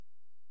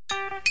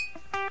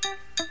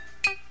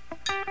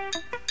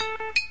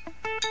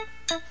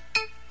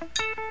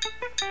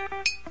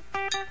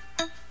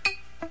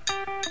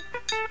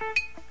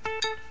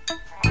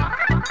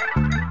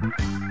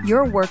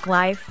Your work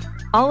life,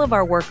 all of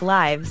our work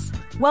lives.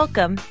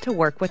 Welcome to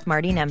Work with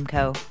Marty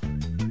Nemko.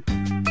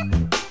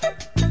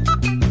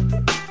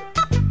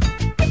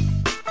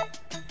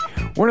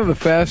 One of the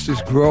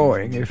fastest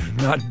growing, if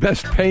not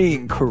best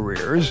paying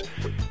careers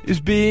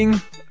is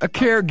being a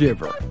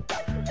caregiver.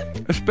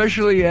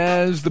 Especially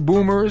as the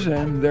boomers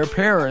and their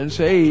parents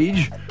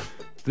age,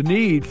 the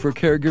need for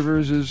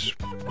caregivers is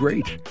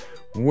great.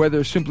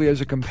 Whether simply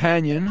as a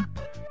companion,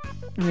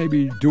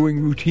 maybe doing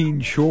routine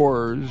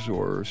chores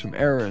or some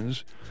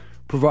errands,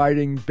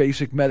 providing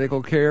basic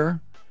medical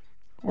care,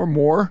 or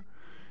more.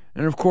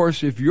 And of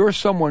course, if you're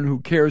someone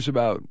who cares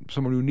about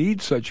someone who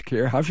needs such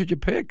care, how should you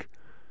pick?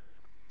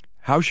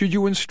 How should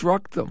you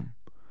instruct them?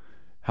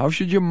 How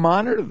should you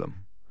monitor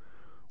them?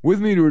 With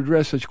me to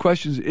address such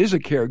questions is a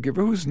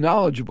caregiver who's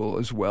knowledgeable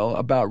as well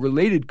about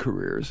related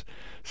careers,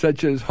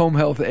 such as home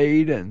health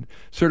aide and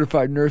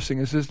certified nursing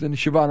assistant,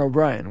 Siobhan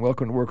O'Brien.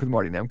 Welcome to Work with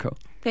Marty Nemko.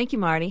 Thank you,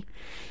 Marty.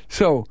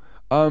 So,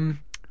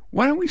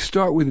 why don't we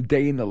start with a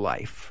day in the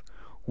life?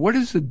 What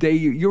is the day?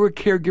 You're a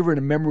caregiver in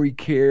a memory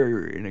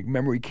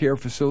care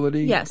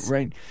facility? Yes.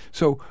 Right?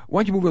 So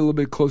why don't you move a little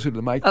bit closer to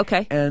the mic?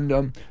 Okay.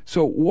 And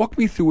so walk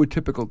me through a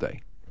typical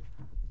day.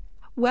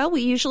 Well,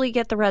 we usually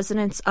get the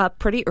residents up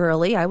pretty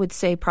early. I would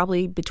say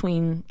probably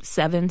between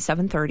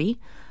 7:30.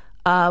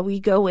 We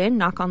go in,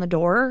 knock on the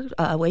door,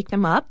 wake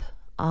them up.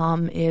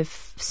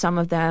 If some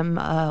of them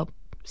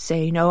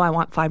say, no, I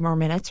want 5 more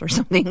minutes or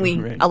something, we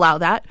Right. allow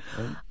that.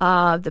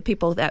 Right. The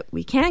people that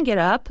we can get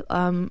up,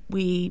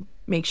 we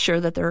make sure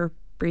that their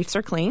briefs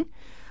are clean.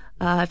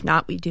 If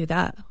not, we do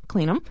that,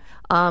 clean them.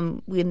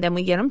 Then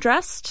we get them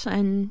dressed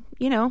and,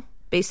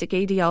 basic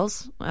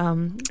ADLs.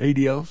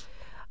 ADLs?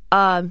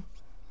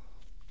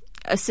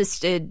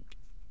 Assisted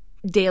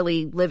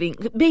daily living,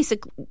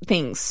 basic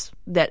things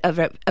that of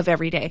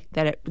every day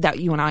that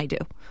you and I do.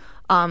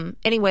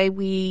 Anyway,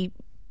 we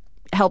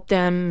help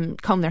them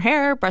comb their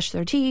hair, brush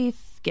their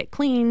teeth, get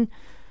clean.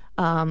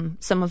 Some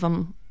of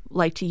them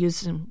like to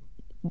use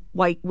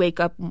wake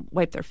up,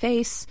 wipe their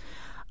face.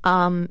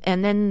 And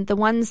then the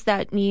ones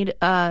that need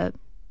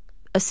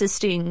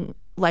assisting,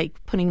 like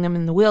putting them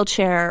in the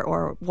wheelchair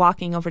or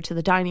walking over to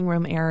the dining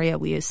room area,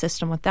 we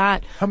assist them with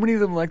that. How many of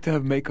them like to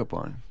have makeup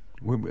on?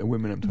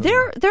 Women, I'm talking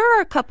about. There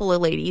are a couple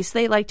of ladies.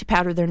 They like to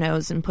powder their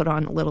nose and put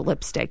on a little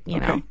lipstick,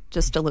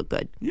 just to look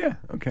good. Yeah,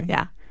 okay.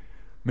 Yeah.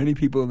 Many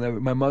people never.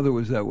 My mother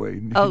was that way.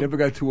 She never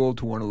got too old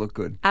to want to look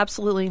good.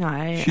 Absolutely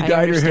not. She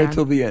dyed her hair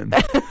till the end.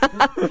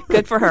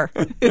 Good for her.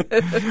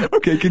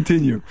 Okay,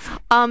 continue.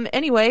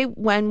 Anyway,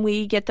 when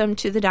we get them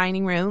to the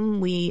dining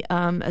room, we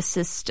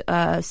assist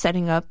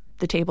setting up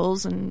the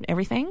tables and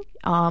everything.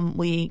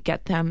 We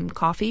get them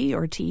coffee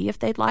or tea if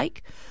they'd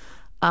like.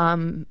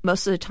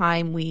 Most of the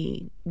time,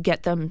 we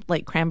get them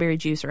like cranberry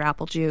juice or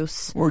apple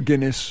juice, or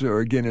Guinness, or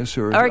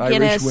Irish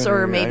Guinness,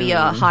 winter, or maybe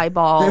a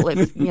highball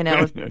if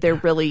if they're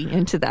really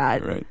into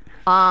that. Right.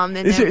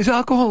 Is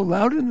alcohol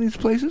allowed in these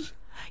places?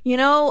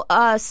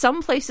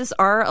 Some places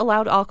are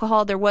allowed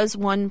alcohol. There was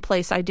one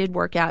place I did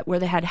work at where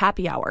they had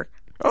happy hour.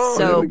 Oh,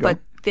 there we go. But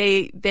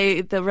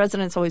the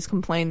residents always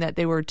complained that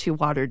they were too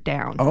watered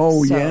down.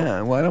 Oh,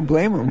 yeah. Well, I don't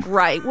blame them.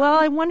 Right. Well,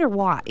 I wonder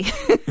why.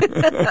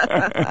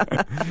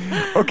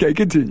 Okay,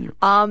 continue.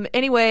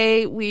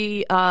 Anyway,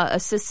 we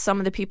assist some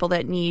of the people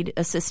that need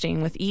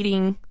assisting with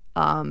eating.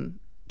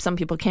 Some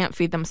people can't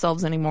feed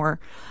themselves anymore.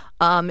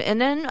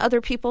 And then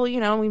other people,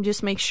 we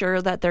just make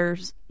sure that they're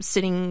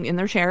sitting in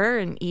their chair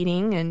and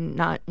eating and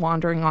not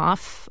wandering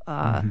off.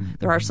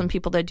 There are some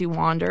people that do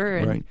wander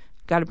and Right.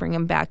 got to bring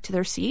them back to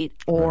their seat.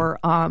 Or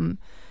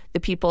the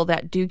people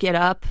that do get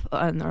up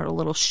and they're a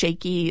little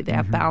shaky, they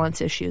have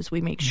balance issues, we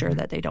make sure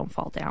that they don't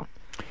fall down.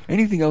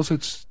 Anything else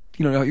that's,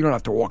 you don't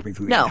have to walk me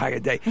through the No. entire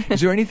day.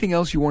 Is there anything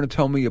else you want to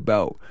tell me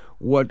about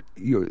what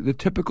the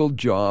typical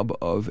job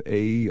of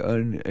a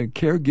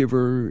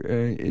caregiver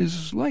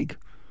is like?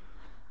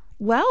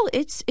 Well,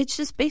 it's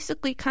just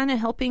basically kind of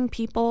helping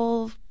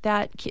people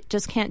that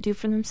just can't do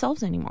for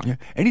themselves anymore. Yeah.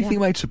 Anything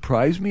might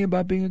surprise me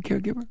about being a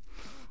caregiver?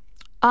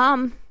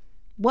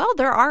 Well,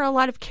 there are a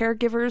lot of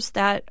caregivers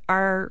that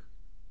are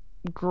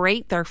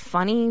great. They're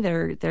funny.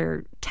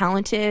 They're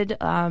talented.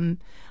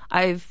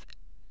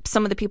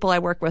 Some of the people I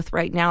work with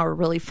right now are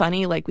really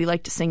funny. Like, we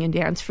like to sing and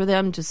dance for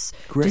them just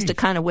to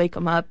kind of wake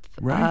them up.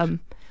 Right.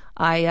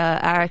 I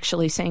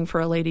actually sang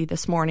for a lady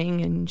this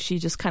morning, and she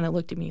just kind of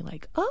looked at me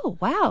like, "Oh,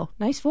 wow,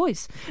 nice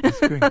voice." That's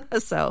great.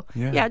 So,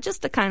 Yeah.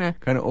 just to kind of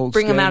Old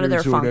bring them out of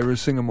their standards or funk. whatever,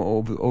 sing them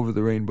over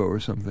the rainbow or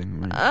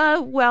something. Right?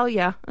 Well,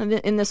 yeah.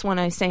 In this one,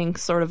 I sang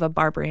sort of a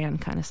Barbara Ann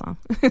kind of song.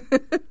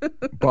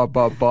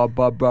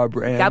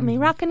 Barbara Ann. Got me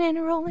rocking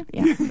and rolling.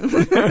 Yeah.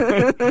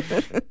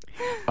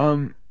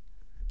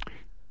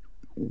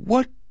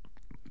 What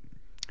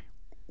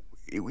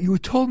you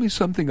told me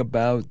something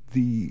about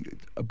the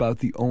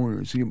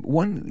owners.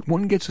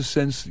 One gets a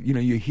sense,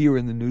 you hear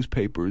in the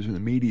newspapers and the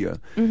media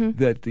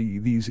that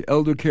these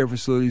elder care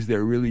facilities,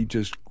 they're really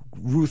just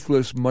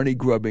ruthless, money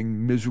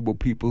grubbing, miserable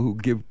people who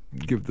give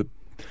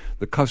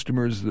the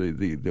customers,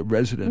 the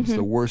residents,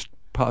 the worst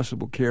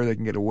possible care they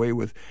can get away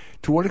with.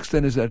 To what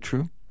extent is that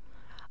true?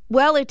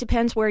 Well, it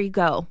depends where you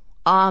go.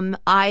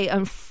 I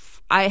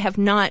have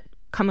not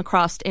come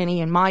across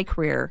any in my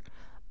career,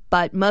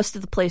 but most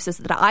of the places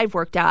that I've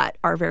worked at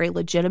are very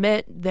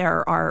legitimate.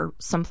 There are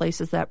some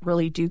places that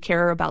really do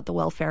care about the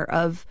welfare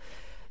of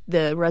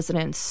the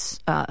residents'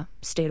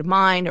 state of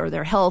mind or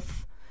their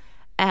health.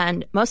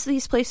 And most of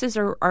these places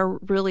are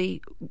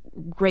really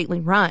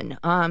greatly run.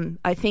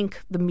 I think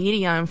the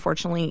media,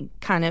 unfortunately,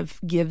 kind of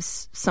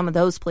gives some of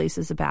those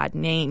places a bad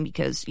name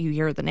because you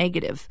hear the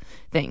negative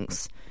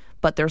things.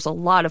 But there's a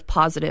lot of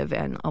positive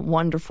and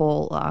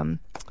wonderful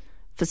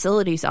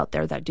facilities out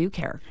there that do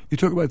care. You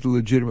talk about the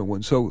legitimate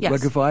ones. So, Yes.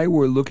 like if I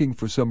were looking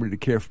for somebody to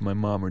care for my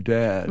mom or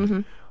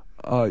dad,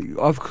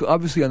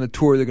 obviously on the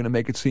tour they're going to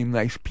make it seem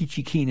nice,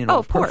 peachy keen and all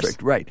of course.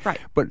 perfect. Right. Right.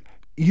 But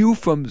you,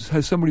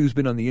 as somebody who's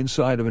been on the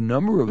inside of a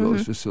number of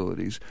those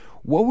facilities,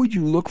 what would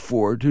you look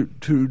for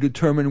to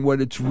determine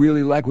what it's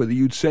really like, whether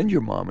you'd send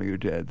your mom or your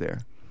dad there?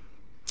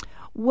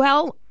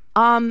 Well,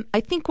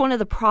 I think one of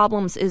the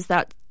problems is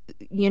that,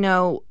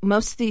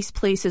 most of these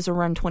places are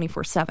run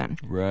 24/7.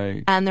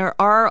 Right. And there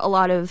are a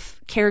lot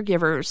of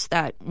caregivers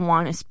that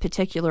want a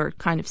particular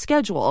kind of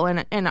schedule,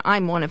 and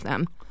I'm one of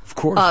them. Of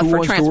course. For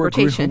Who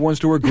transportation. wants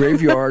to work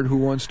graveyard? Who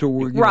wants to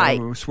work Right.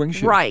 swing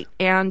shift? Right.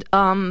 And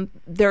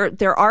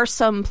there are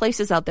some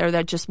places out there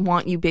that just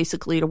want you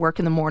basically to work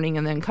in the morning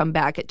and then come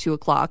back at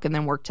 2:00 and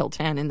then work till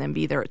 10 and then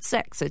be there at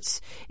 6.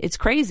 It's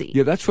crazy.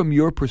 Yeah, that's from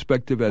your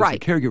perspective as a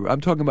Right. caregiver. I'm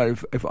talking about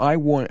if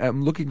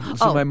I'm looking to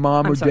see my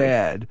mom I'm or sorry.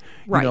 dad,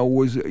 Right.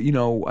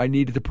 I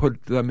needed to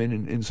put them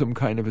in some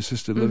kind of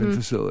assisted living Mm-hmm.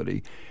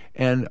 facility.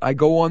 And I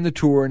go on the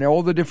tour and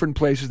all the different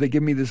places, they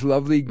give me this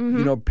lovely,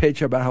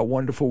 pitch about how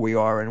wonderful we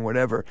are and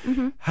whatever.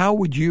 Mm-hmm. How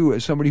would you,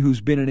 as somebody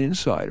who's been an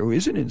insider or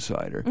is an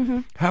insider, Mm-hmm.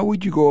 how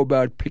would you go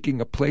about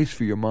picking a place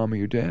for your mom or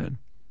your dad?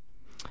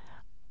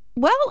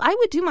 Well, I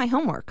would do my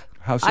homework.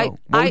 How so?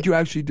 What would you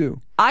actually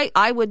do?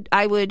 I would,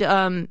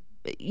 and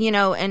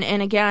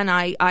again,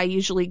 I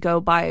usually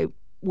go by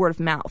word of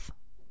mouth,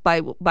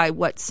 by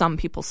what some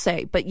people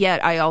say. But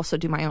yet, I also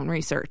do my own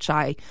research.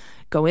 I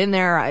go in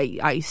there.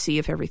 I see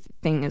if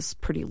everything is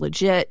pretty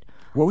legit.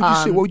 What would you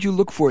say? What would you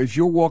look for if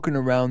you're walking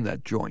around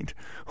that joint?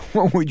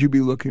 What would you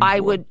be looking for? I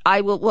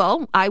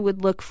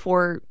would look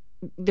for.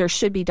 There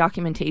should be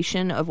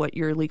documentation of what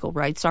your legal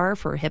rights are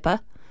for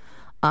HIPAA.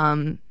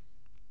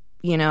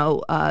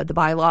 The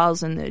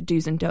bylaws and the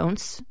do's and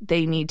don'ts,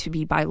 they need to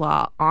be by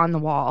law on the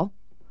wall.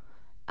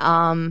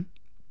 And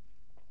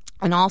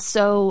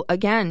also,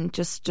 again,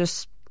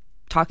 just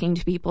talking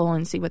to people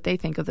and see what they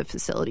think of the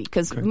facility,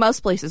 because most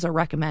places are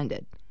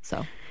recommended.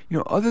 So,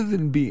 other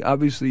than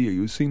obviously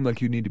you seem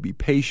like you need to be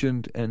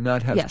patient and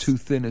not have Yes. too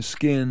thin a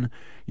skin,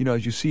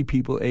 as you see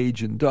people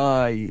age and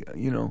die,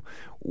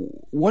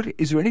 what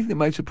is there anything that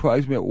might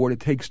surprise me about what it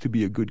takes to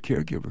be a good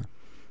caregiver?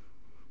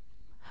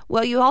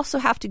 well, you also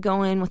have to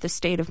go in with a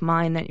state of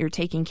mind that you're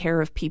taking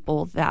care of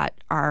people that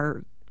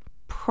are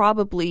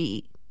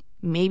probably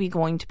maybe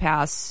going to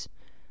pass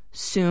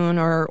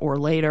sooner or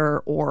later,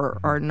 or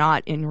are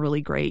not in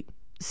really great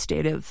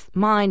state of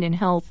mind and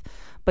health,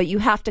 but you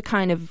have to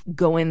kind of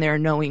go in there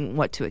knowing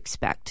what to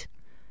expect.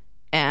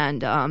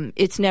 And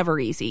it's never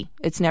easy.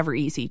 It's never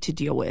easy to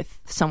deal with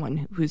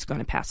someone who's going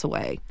to pass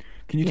away.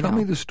 Can you tell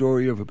me the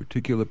story of a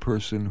particular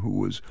person who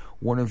was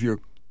one of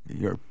your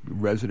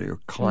resident or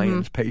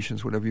clients,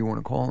 patients, whatever you want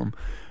to call them,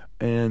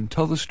 and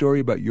tell the story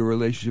about your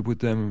relationship with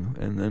them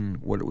and then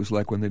what it was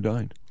like when they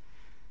died?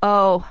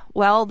 Oh,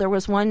 well, there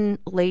was one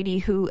lady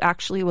who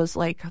actually was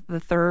like the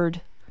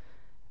third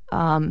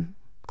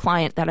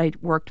client that I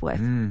worked with.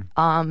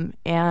 And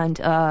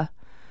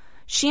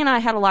she and I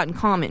had a lot in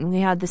common. We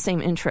had the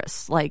same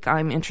interests. Like,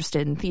 I'm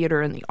interested in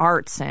theater and the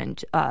arts,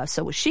 and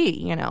so was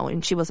she,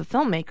 and she was a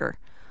filmmaker.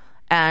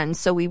 And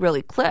so we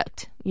really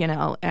clicked,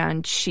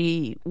 and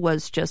she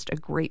was just a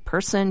great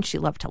person. She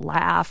loved to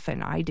laugh,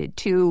 and I did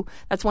too.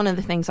 That's one of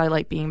the things I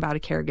like being about a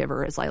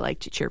caregiver, is I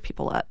like to cheer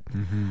people up,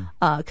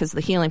 because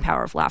the healing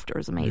power of laughter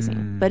is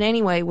amazing. But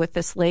anyway, with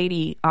this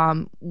lady,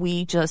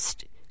 we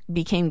just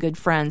became good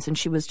friends, and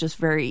she was just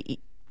very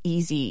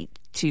easy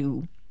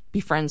to be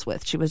friends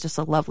with. She was just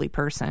a lovely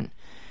person.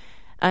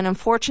 And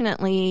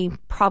unfortunately,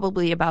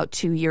 probably about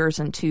 2 years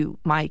into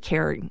my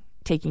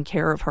taking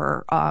care of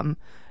her,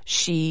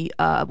 she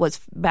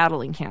was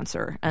battling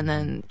cancer, and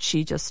then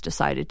she just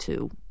decided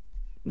to,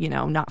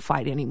 not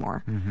fight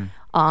anymore.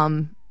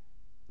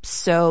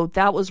 So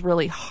that was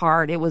really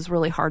hard. It was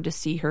really hard to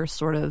see her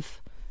sort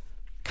of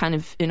kind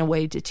of in a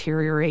way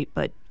deteriorate,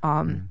 but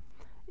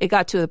it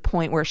got to a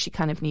point where she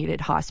kind of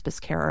needed hospice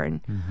care,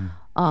 and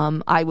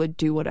I would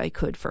do what I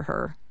could for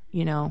her.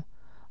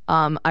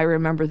 I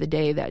remember the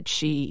day that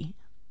she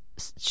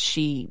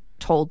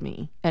told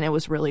me, and it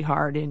was really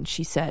hard, and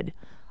she said,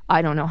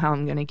 I don't know how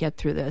I'm going to get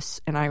through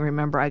this. And I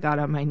remember I got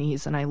on my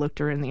knees and I looked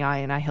her in the eye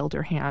and I held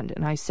her hand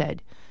and I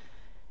said,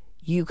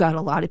 you got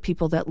a lot of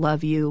people that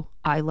love you.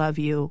 I love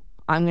you.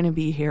 I'm going to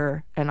be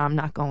here and I'm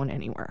not going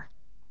anywhere.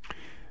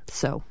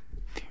 So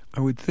I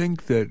would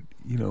think that,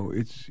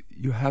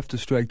 you have to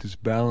strike this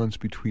balance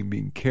between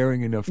being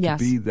caring enough to Yes.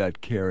 be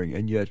that caring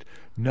and yet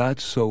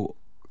not so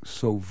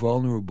so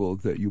vulnerable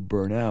that you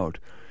burn out.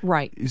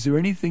 Right. Is there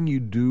anything you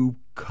do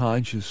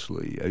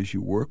consciously as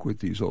you work with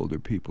these older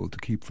people to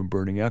keep from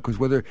burning out? Because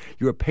whether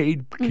you're a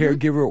paid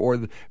caregiver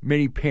or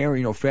many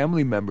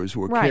family members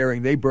who are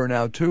caring, they burn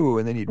out too,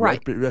 and they need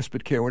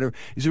respite care, whatever.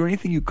 Is there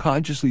anything you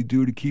consciously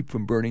do to keep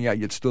from burning out,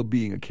 yet still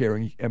being a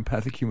caring,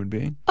 empathic human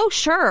being? Oh,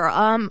 sure.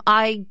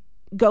 I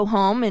go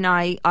home and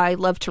I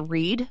love to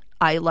read.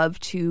 I love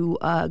to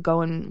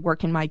go and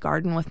work in my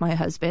garden with my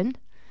husband.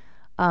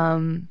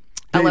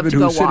 I love to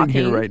go who's walking.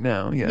 Sitting here right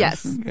now.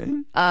 Yes. Okay.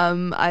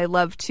 I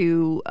love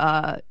to.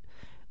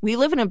 We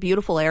live in a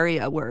beautiful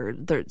area where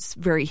it's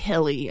very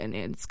hilly and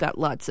it's got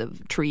lots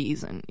of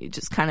trees and you're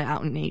just kind of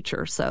out in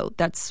nature. So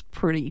that's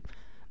pretty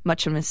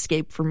much an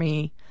escape for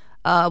me.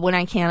 When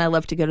I can, I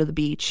love to go to the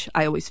beach.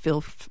 I always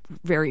feel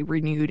very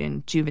renewed and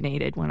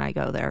rejuvenated when I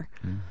go there.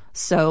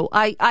 So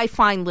I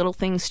find little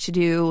things to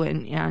do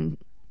and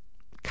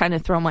kind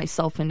of throw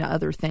myself into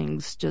other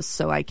things just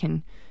so I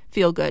can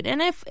feel good.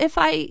 And if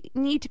I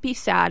need to be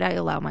sad, I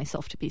allow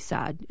myself to be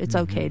sad. It's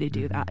okay to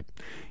do that.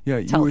 Yeah,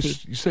 you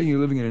saying you're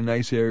living in a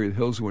nice area, the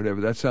hills or whatever.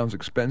 That sounds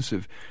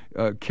expensive.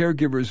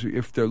 Caregivers,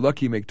 if they're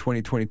lucky, make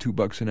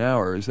 $22 an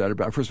hour. Is that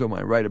about? First of all,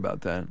 am I right about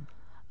that?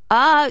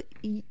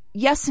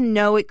 Yes and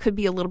no. It could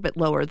be a little bit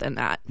lower than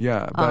that.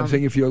 Yeah, but I'm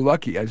saying if you're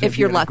lucky. If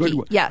you're lucky,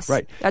 yes.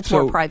 Right. That's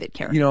more private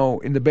care.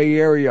 In the Bay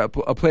Area,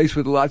 a place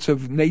with lots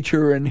of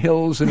nature and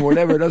hills and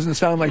whatever, it doesn't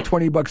sound like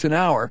 $20 an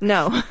hour.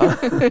 No.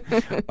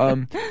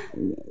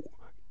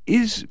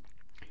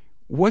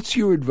 What's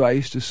your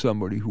advice to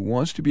somebody who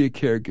wants to be a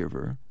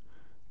caregiver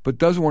but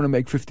doesn't want to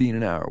make $15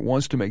 an hour,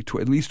 wants to make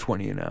at least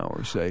 $20 an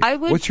hour, say?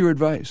 What's your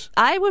advice?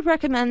 I would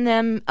recommend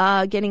them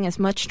getting as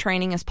much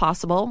training as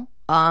possible.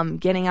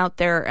 Getting out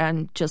there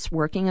and just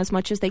working as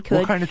much as they could.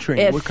 What kind of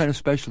training? What kind of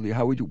specialty?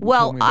 How would you?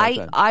 Tell me about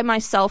that? I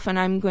myself, and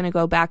I'm going to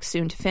go back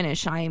soon to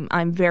finish.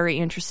 I'm very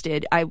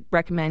interested. I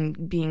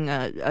recommend being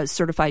a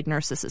certified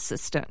nurse's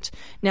assistant.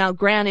 Now,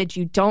 granted,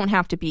 you don't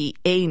have to be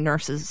a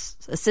nurse's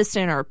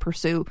assistant or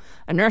pursue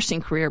a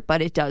nursing career,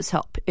 but it does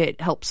help. It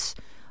helps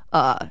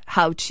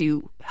how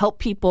to help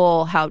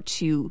people, how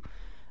to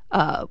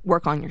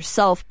work on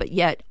yourself, but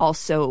yet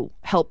also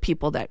help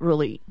people that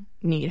really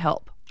need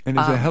help. And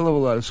there's a hell of a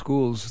lot of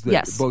schools,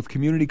 both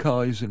community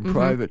colleges and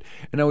private.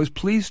 And I was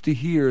pleased to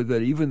hear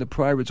that even the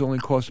privates only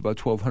cost about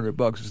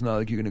 $1,200. It's not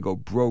like you're going to go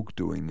broke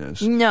doing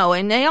this. No,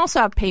 and they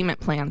also have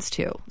payment plans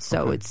too,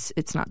 so it's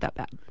not that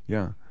bad.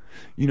 Yeah,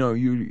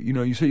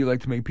 you say you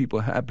like to make people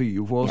happy.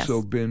 You've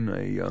also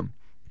been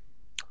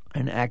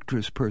an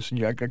actress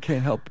person. I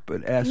can't help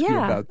but ask you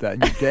about that.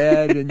 And your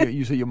dad, and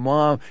you say your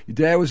mom. Your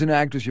dad was an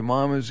actress. Your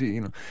mom was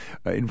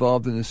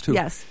involved in this too.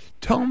 Yes.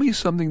 Tell me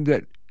something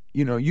that.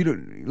 You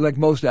don't, like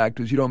most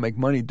actors, you don't make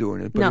money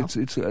doing it, but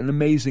it's an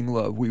amazing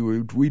love.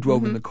 We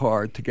drove in the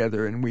car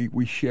together, and we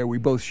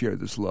both share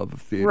this love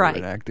of theater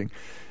and acting.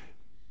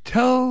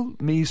 Tell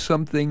me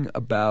something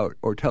about,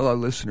 or tell our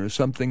listeners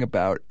something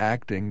about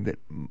acting that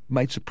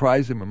might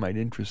surprise them or might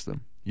interest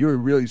them.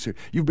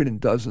 You've been in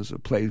dozens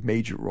of plays,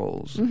 major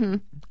roles.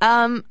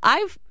 All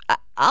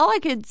I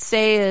could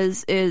say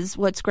is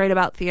what's great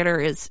about theater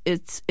is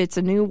it's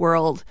a new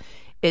world.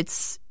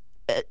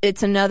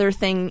 It's another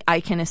thing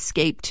I can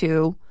escape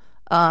to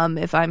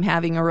if I'm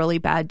having a really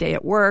bad day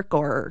at work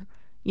or,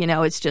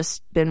 it's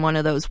just been one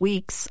of those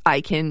weeks.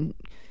 I can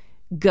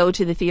go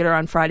to the theater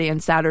on Friday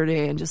and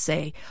Saturday and just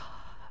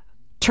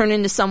turn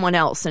into someone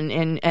else.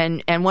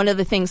 And one of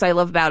the things I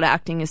love about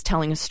acting is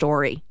telling a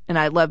story. And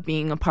I love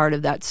being a part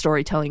of that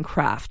storytelling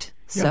craft.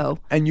 So,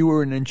 and you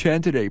were in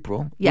Enchanted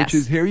April, yes. Which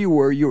is here you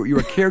were. You're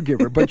a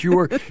caregiver, but you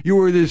were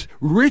this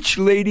rich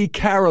lady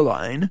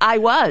Caroline. I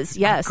was,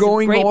 yes,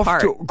 going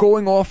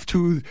off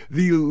to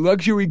the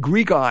luxury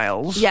Greek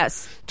Isles.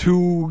 Yes,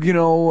 to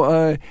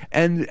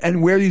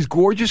and wear these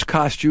gorgeous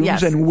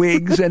costumes and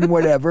wigs and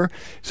whatever.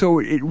 So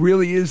it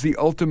really is the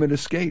ultimate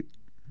escape.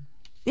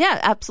 Yeah,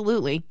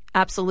 absolutely.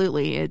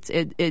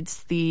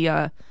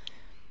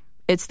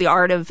 It's the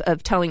art of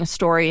telling a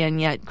story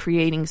and yet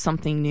creating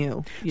something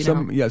new.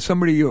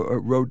 Somebody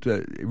wrote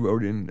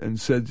in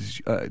and said,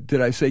 "Did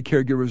I say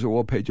caregivers are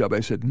all paid job?" I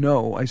said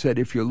no. I said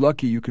if you're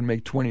lucky, you can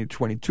make $20 to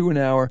 $22 an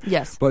hour.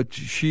 Yes. But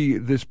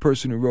this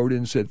person who wrote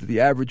in said that the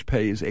average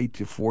pay is $8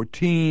 to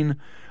 $14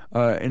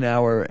 an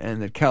hour,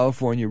 and that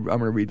California, I'm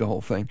going to read the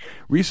whole thing,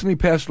 recently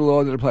passed a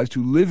law that applies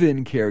to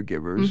live-in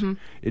caregivers. Mm-hmm.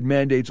 It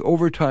mandates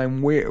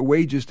overtime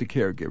wages to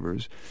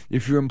caregivers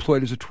if you're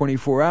employed as a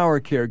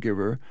 24-hour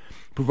caregiver,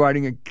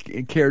 providing a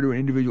care to an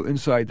individual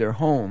inside their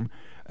home.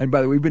 And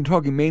by the way, we've been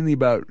talking mainly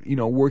about,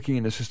 working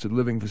in assisted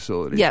living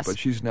facilities. Yes. But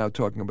she's now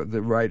talking about,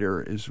 the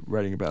writer is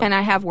writing about. And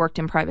I have worked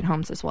in private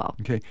homes as well.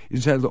 Okay.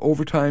 Inside of the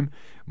overtime,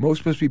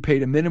 most must be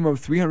paid a minimum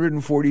of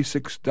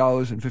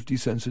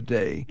 $346.50 a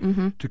day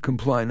to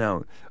comply.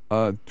 Now,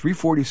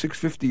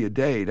 $346.50 a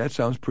day, that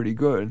sounds pretty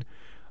good.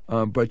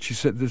 But she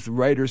said, this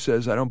writer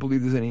says, I don't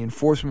believe there's any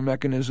enforcement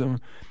mechanism.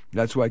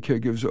 That's why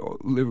caregivers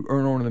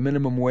earn only the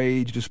minimum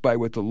wage despite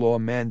what the law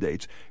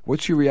mandates.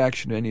 What's your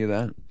reaction to any of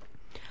that?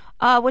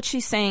 What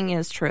she's saying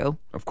is true.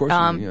 Of course,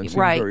 it seems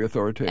right. very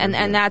authoritative.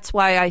 And that's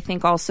why I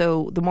think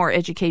also the more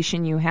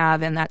education you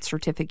have and that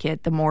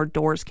certificate, the more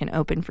doors can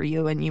open for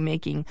you and you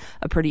making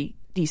a pretty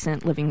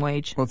decent living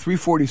wage. Well,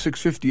 $340,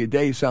 $650 a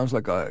day sounds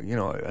like a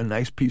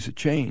nice piece of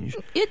change.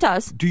 It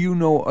does. Do you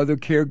know other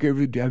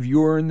caregivers? Have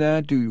you earned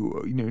that?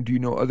 Do you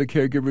know other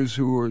caregivers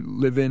who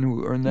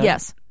who earn that?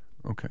 Yes.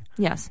 Okay.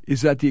 Yes.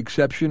 Is that the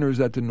exception or is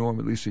that the norm,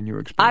 at least in your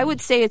experience? I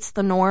would say it's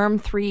the norm.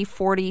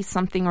 $340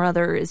 something or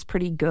other is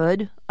pretty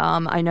good.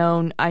 I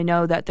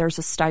know that there's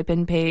a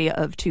stipend pay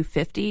of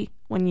 $250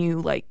 when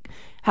you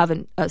have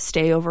a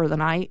stay over the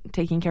night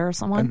taking care of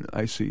someone. And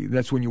I see.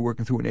 That's when you're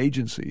working through an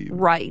agency.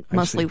 Right.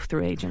 Mostly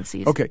through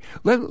agencies. Okay.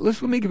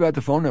 Let me give out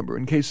the phone number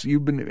in case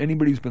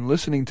anybody's been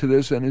listening to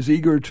this and is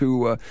eager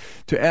to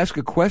ask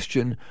a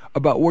question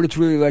about what it's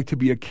really like to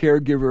be a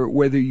caregiver,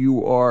 whether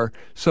you are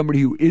somebody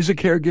who is a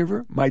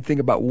caregiver, might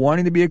think about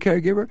wanting to be a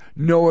caregiver,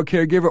 know a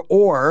caregiver,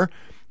 or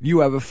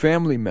you have a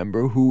family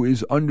member who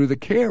is under the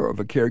care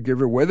of a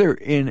caregiver, whether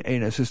in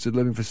an assisted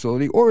living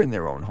facility or in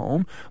their own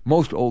home.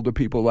 Most older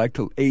people like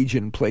to age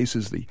in place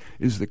is the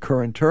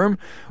current term.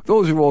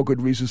 Those are all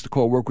good reasons to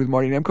call Work with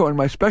Marty Nemko. And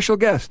my special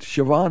guest,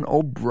 Siobhan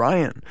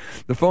O'Brien.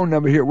 The phone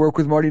number here at Work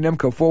with Marty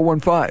Nemko,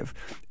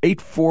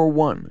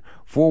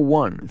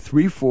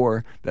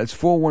 415-841-4134. That's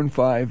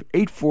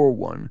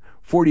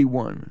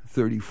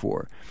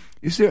 415-841-4134.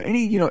 Is there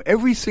any,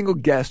 every single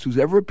guest who's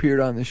ever appeared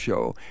on the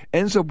show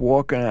ends up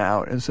walking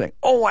out and saying,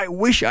 oh, I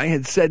wish I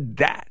had said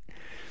that.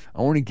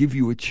 I want to give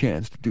you a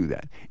chance to do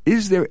that.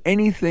 Is there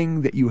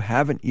anything that you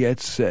haven't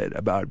yet said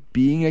about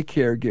being a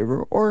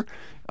caregiver or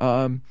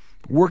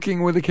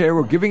working with a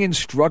caregiver, giving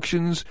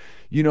instructions,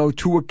 to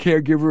a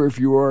caregiver if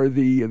you are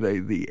the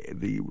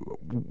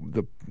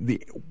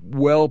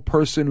well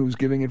person who's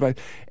giving advice?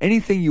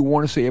 Anything you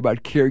want to say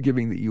about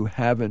caregiving that you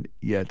haven't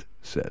yet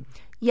said?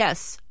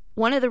 Yes.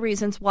 One of the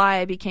reasons why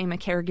I became a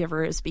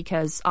caregiver is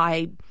because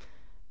I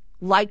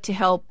like to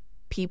help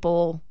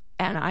people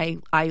and I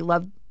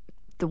love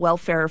the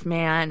welfare of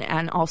man,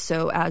 and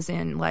also as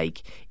in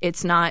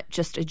it's not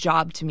just a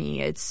job to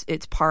me. It's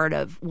part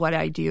of what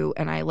I do,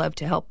 and I love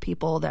to help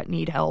people that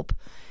need help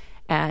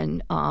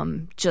and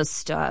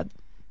just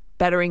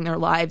bettering their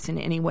lives in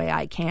any way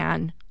I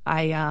can.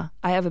 I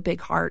have a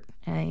big heart,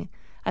 and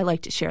I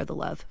like to share the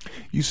love.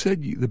 You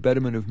said the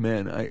betterment of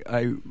men.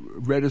 I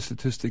read a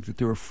statistic that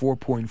there are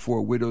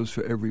 4.4 widows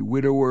for every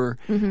widower,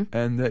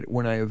 and that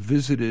when I have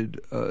visited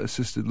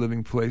assisted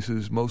living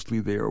places, mostly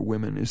they are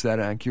women. Is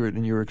that accurate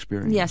in your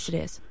experience? Yes, it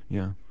is.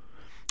 Yeah.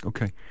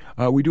 Okay.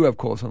 We do have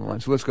calls on the line,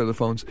 so let's go to the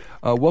phones.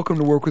 Welcome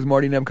to Work with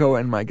Marty Nemko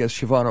and my guest,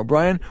 Siobhan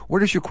O'Brien.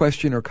 What is your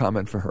question or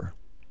comment for her?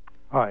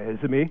 Hi, is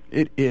it me?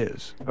 It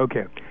is.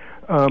 Okay.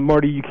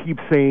 Marty, you keep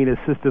saying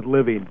assisted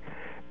living.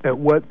 At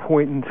what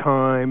point in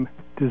time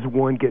does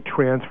one get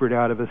transferred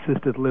out of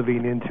assisted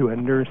living into a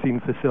nursing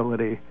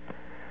facility,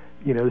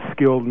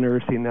 skilled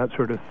nursing, that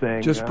sort of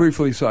thing? Just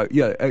briefly,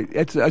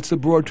 it's the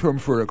broad term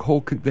for a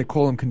whole, they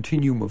call them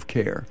continuum of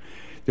care.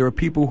 There are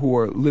people who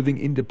are living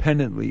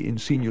independently in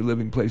senior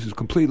living places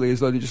completely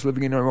as though they're just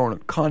living in their own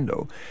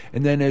condo.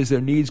 And then as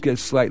their needs get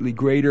slightly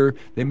greater,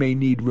 they may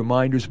need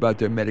reminders about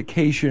their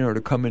medication or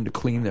to come in to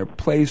clean their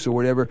place or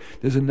whatever.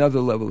 There's another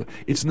level.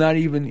 It's not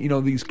even,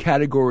 these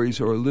categories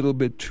are a little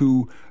bit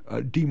too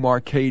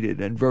demarcated,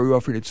 and very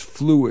often it's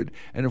fluid.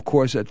 And of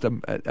course, at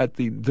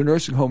the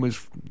nursing home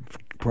is,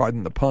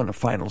 pardon the pun, a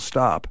final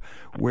stop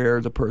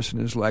where the person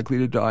is likely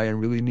to die and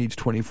really needs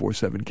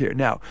 24/7 care.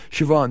 Now,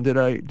 Siobhan,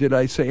 did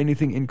I say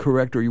anything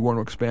incorrect, or you want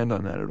to expand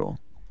on that at all?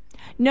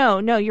 No,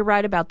 you're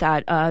right about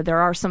that. There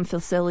are some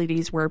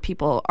facilities where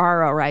people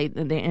are all right,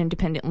 the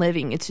independent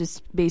living. It's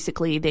just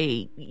basically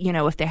they,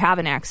 if they have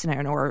an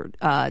accident or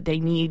they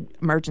need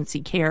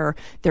emergency care,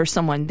 there's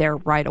someone there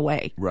right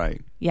away.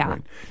 Right. Yeah.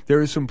 Right. There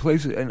are some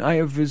places, and I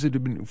have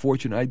visited, been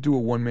fortunate, I do a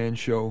one-man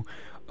show,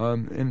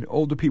 and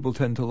older people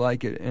tend to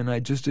like it. And I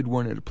just did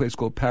one at a place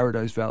called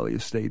Paradise Valley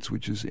Estates,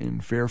 which is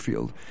in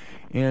Fairfield.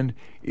 And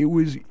it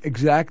was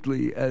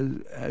exactly as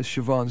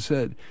Siobhan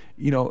said.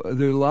 There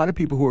are a lot of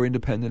people who are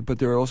independent, but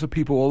there are also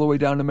people all the way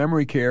down to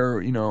memory care,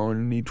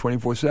 and need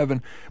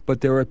 24/7.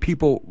 But there are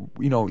people,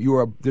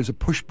 there's a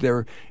push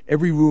there.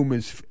 Every room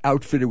is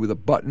outfitted with a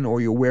button, or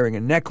you're wearing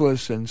a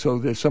necklace, and so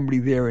there's somebody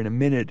there in a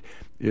minute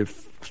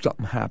if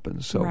something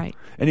happens. So right.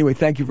 Anyway,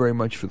 thank you very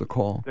much for the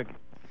call. Thank you.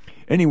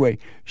 Anyway,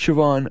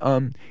 Siobhan,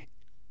 I'm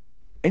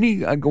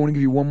going to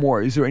give you one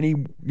more. Is there any,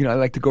 I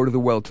like to go to the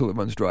well till it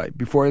runs dry.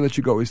 Before I let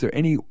you go, is there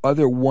any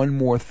other one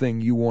more thing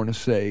you want to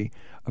say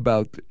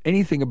about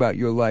anything about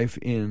your life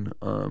in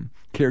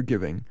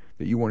caregiving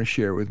that you want to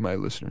share with my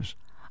listeners?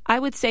 I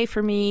would say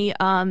for me,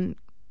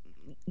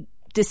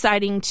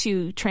 deciding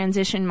to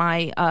transition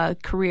my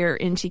career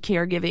into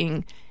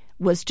caregiving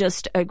was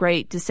just a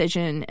great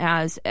decision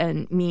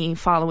and me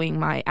following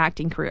my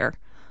acting career.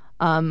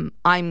 I'm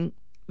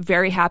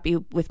very happy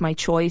with my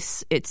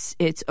choice. It's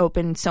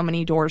opened so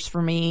many doors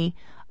for me.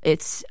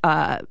 It's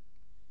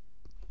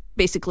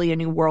basically a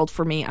new world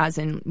for me, as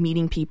in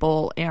meeting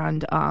people,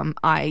 and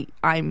I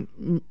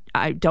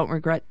don't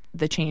regret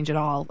the change at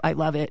all. I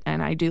love it,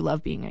 and I do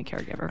love being a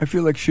caregiver. I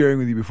feel like sharing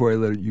with you before I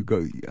let you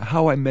go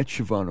how I met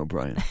Siobhan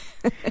O'Brien.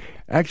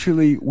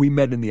 Actually, we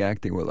met in the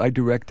acting world. I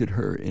directed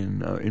her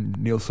in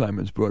Neil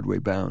Simon's Broadway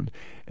Bound,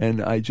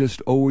 and I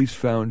just always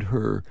found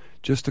her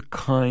just a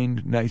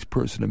kind, nice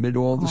person amid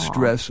all the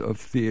stress of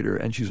theater,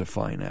 and she's a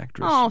fine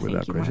actress.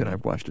 Thank you, and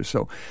I've watched her.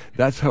 So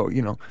that's how,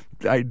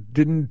 I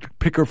didn't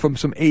pick her from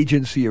some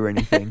agency or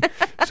anything.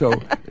 So,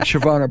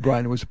 Siobhan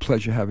O'Brien, it was a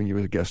pleasure having you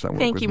as a guest on Work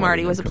Thank with you,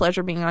 Marty. It was a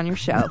pleasure being on your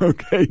show.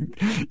 Okay,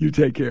 you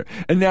take care.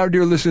 And now,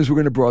 dear listeners, we're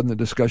going to broaden the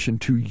discussion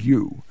to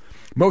you.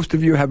 Most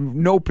of you have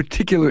no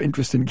particular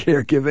interest in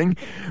caregiving,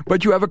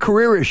 but you have a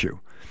career issue.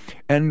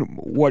 And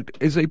what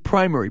is a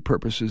primary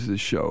purpose of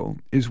this show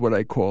is what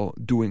I call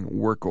doing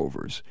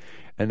workovers.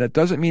 And that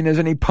doesn't mean there's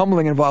any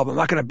pummeling involved. I'm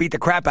not going to beat the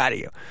crap out of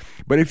you.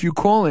 But if you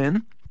call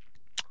in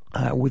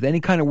with any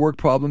kind of work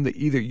problem that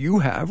either you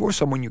have or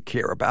someone you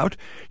care about,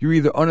 you're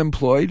either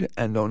unemployed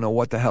and don't know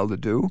what the hell to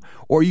do,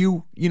 or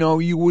you're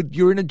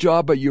in a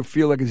job but you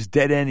feel like it's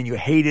dead end and you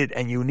hate it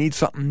and you need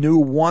something new,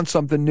 want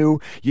something new.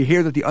 You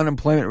hear that the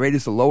unemployment rate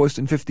is the lowest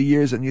in 50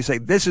 years and you say,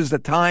 this is the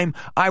time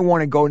I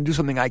want to go and do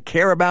something I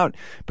care about,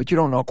 but you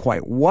don't know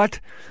quite what.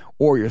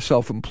 Or you're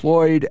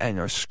self-employed and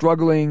you're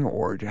struggling,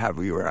 or you have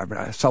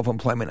a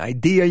self-employment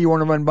idea you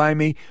want to run by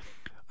me.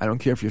 I don't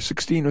care if you're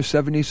 16 or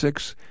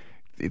 76,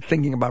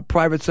 thinking about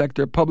private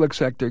sector, public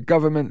sector,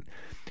 government.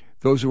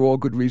 Those are all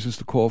good reasons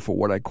to call for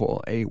what I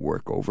call a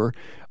workover.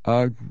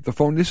 The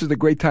phone, this is the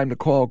great time to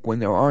call when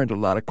there aren't a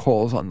lot of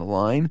calls on the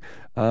line.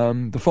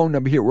 The phone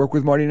number here, Work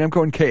with Marty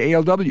Nemko and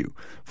KALW,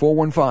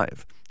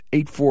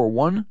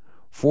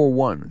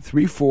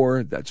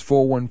 415-841-4134. That's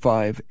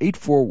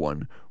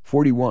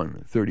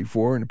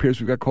 415-841-4134. And it appears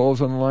we've got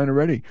calls on the line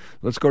already.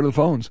 Let's go to the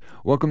phones.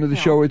 Welcome to the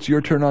show. It's your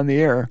turn on the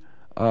air.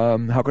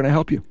 How can I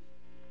help you?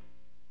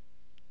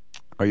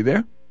 Are you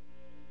there?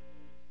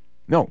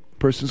 No,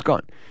 person's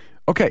gone.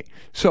 Okay,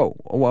 so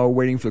while we're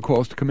waiting for the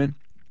calls to come in,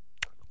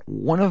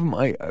 one of them,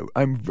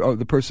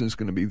 the person is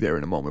going to be there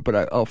in a moment,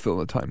 but I'll fill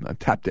the time.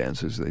 Tap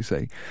dance, as they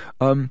say.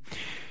 I'm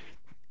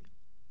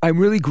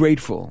really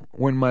grateful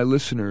when my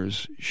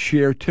listeners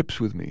share tips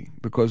with me,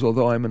 because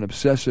although I'm an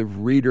obsessive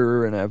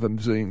reader and I have a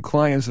zillion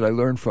clients that I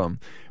learn from,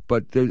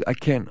 but there's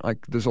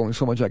only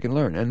so much I can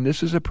learn. And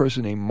this is a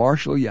person named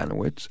Marshall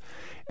Yanowitz,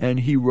 and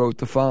he wrote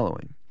the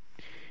following.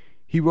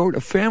 He wrote,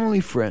 a family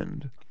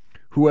friend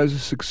who has a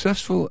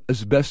successful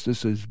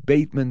asbestos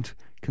abatement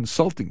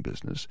consulting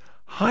business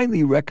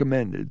highly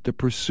recommended the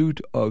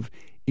pursuit of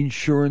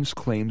insurance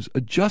claims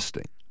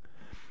adjusting.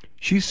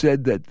 She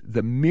said that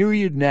the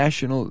myriad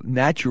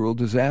natural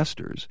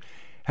disasters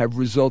have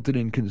resulted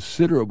in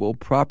considerable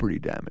property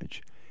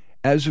damage.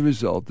 As a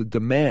result, the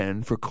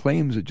demand for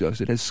claims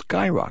adjusted has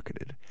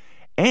skyrocketed,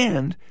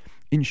 and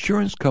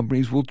insurance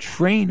companies will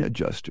train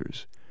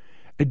adjusters.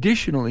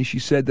 Additionally, she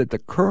said that the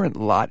current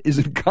lot is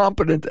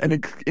incompetent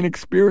and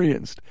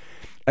inexperienced,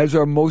 as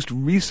are most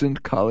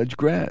recent college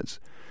grads.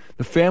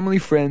 The family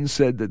friend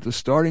said that the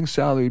starting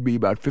salary would be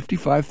about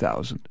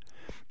 $55,000,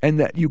 and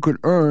that you could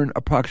earn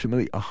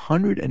approximately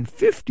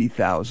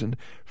 $150,000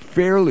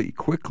 fairly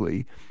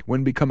quickly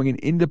when becoming an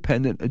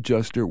independent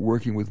adjuster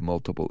working with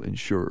multiple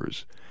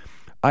insurers.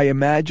 I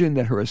imagine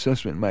that her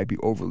assessment might be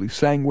overly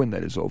sanguine,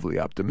 that is overly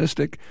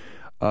optimistic,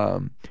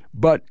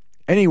 but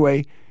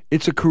anyway,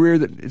 it's a career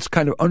that it's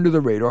kind of under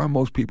the radar.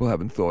 Most people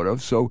haven't thought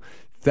of. So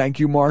thank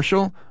you,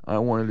 Marshall. I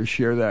wanted to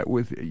share that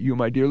with you,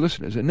 my dear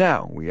listeners. And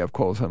now we have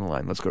calls on the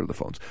line. Let's go to the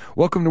phones.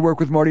 Welcome to Work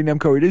with Marty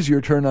Nemko. It is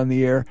your turn on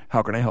the air.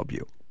 How can I help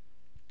you?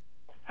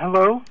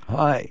 Hello?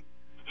 Hi.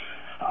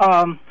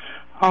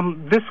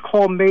 This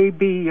call may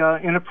be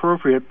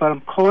inappropriate, but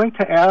I'm calling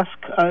to ask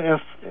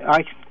if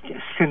I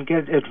can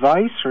get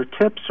advice or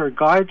tips or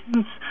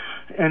guidance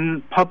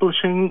in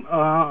publishing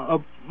a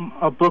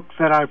book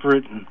that I've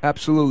written.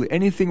 Absolutely.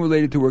 Anything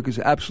related to work is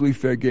absolutely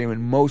fair game and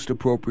most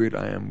appropriate.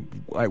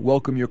 I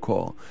welcome your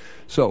call.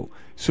 So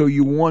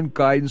you want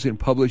guidance in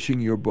publishing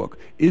your book.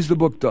 Is the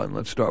book done?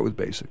 Let's start with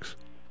basics.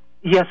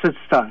 Yes, it's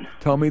done.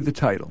 Tell me the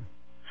title.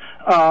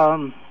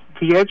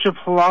 The Edge of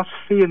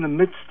Philosophy in the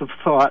Midst of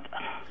Thought.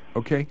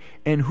 Okay.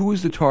 And who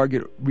is the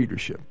target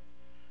readership?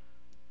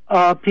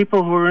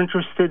 People who are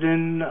interested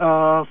in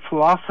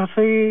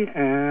philosophy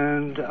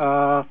and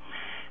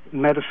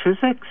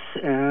metaphysics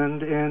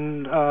and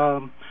in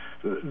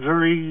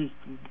very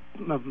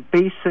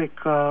basic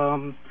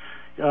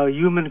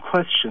human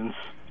questions.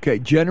 Okay,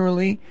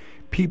 generally,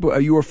 people, are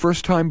you a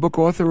first-time book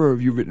author, or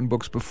have you written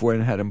books before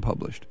and had them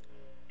published?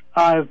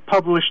 I've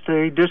published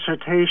a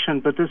dissertation,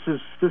 but this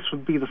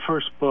would be the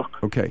first book.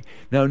 Okay.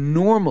 Now,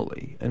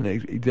 normally, and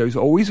there's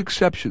always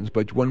exceptions,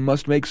 but one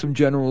must make some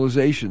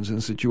generalizations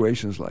in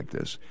situations like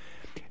this.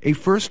 A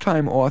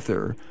first-time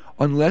author,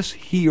 unless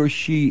he or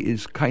she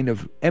is kind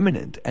of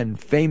eminent and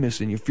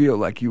famous and you feel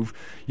like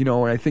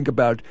when I think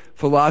about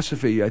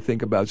philosophy, I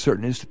think about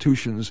certain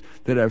institutions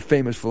that have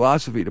famous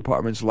philosophy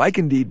departments, like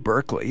indeed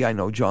Berkeley. I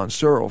know John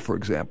Searle, for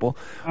example.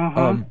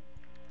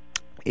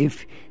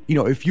 if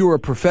you're a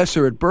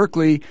professor at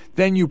Berkeley,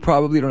 then you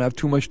probably don't have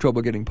too much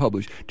trouble getting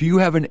published.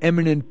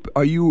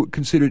 Are you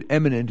considered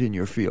eminent in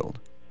your field?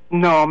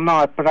 No, I'm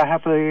not, but I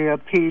have a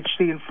PhD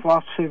in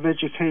philosophy of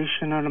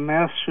education and a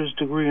master's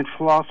degree in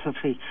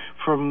philosophy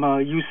from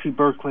UC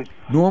Berkeley.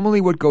 Normally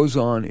what goes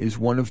on is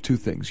one of two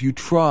things.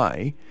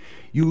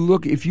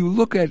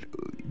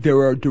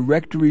 There are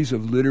directories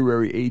of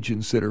literary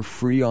agents that are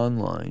free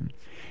online,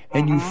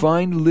 and you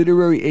find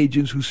literary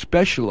agents who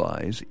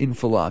specialize in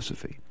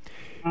philosophy.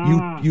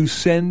 You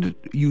send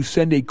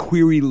a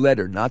query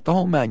letter, not the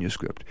whole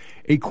manuscript,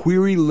 a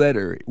query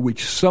letter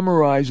which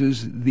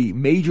summarizes the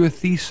major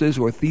theses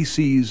or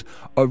theses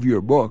of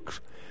your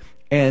books,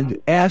 and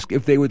ask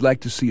if they would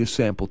like to see a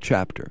sample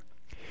chapter.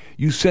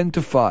 You send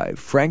to 5.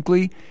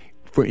 Frankly,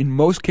 in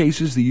most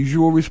cases, the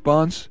usual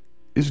response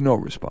is no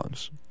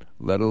response,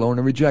 let alone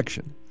a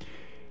rejection.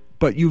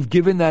 But you've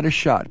given that a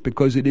shot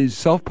because it is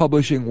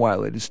self-publishing.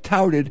 While it is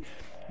touted,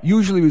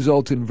 usually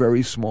results in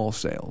very small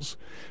sales.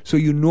 So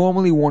you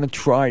normally want to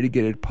try to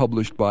get it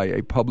published by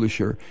a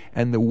publisher.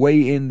 And the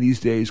way in these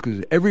days,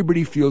 because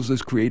everybody feels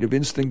this creative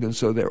instinct and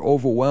so they're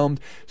overwhelmed,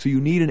 so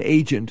you need an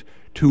agent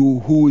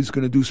who is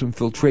going to do some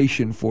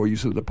filtration for you,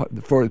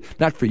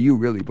 not for you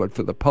really, but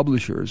for the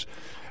publishers.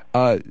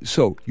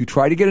 So you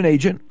try to get an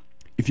agent.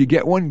 If you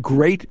get one,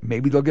 great.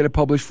 Maybe they'll get it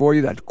published for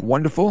you. That's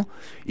wonderful.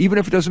 Even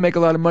if it doesn't make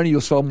a lot of money,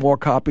 you'll sell more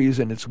copies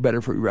and it's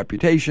better for your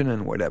reputation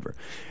and whatever.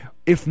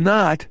 If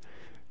not,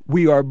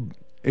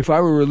 if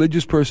I were a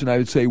religious person, I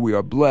would say we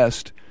are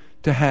blessed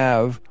to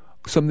have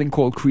something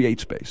called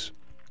CreateSpace.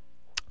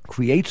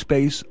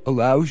 CreateSpace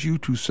allows you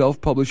to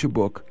self-publish a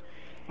book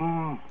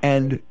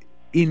and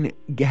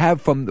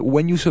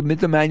when you submit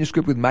the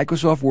manuscript with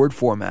Microsoft Word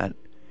format,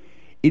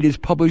 it is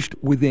published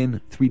within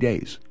 3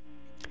 days.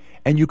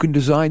 And you can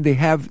design, they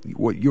have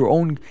your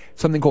own,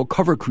 something called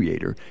Cover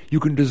Creator. You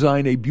can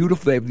design they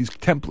have these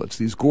templates,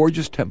 these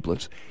gorgeous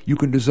templates you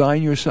can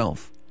design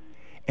yourself.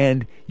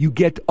 And you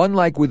get,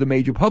 unlike with a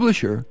major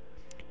publisher,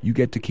 you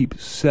get to keep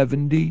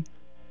 70%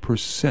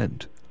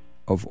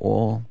 of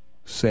all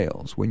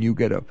sales. When you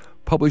get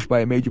published by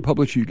a major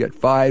publisher, you get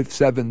 5,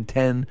 7,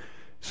 10,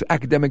 so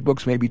academic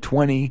books maybe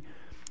 20.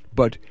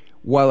 But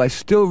while I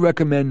still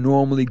recommend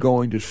normally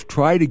going to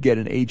try to get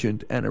an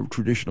agent and a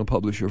traditional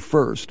publisher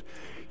first,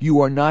 you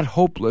are not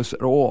hopeless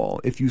at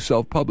all if you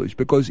self-publish,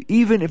 because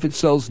even if it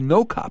sells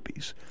no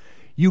copies,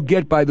 you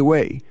get, by the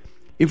way,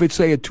 if it's,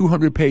 say, a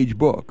 200-page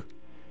book,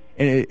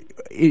 and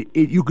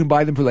you can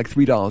buy them for like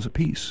 $3 a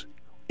piece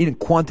in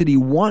quantity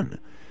 1.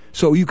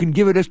 So you can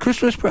give it as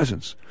Christmas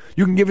presents.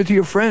 You can give it to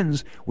your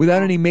friends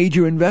without any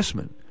major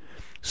investment.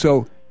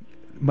 So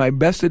my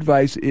best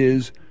advice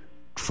is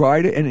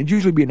try to, and it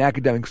usually be an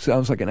academic,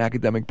 sounds like an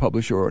academic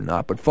publisher or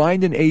not, but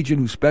find an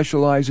agent who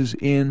specializes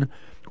in,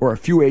 or a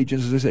few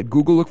agents. As I said,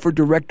 look for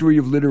directory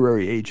of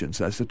literary agents.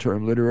 That's the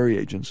term, literary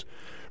agents.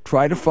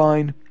 Try to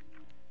find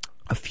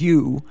a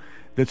few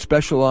that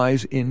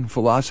specialize in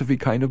philosophy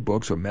kind of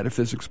books or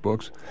metaphysics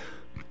books,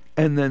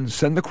 and then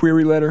send the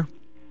query letter,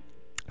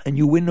 and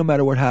you win no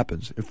matter what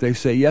happens. If they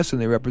say yes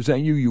and they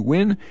represent you, you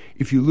win.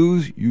 If you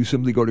lose, you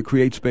simply go to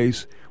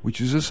CreateSpace, which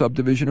is a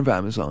subdivision of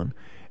Amazon,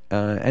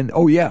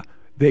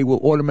 they will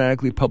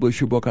automatically post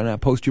your book on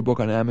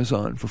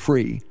Amazon for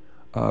free.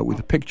 With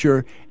a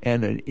picture,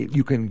 and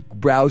you can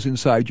browse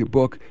inside your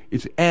book.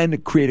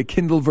 And create a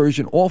Kindle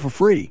version, all for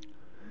free.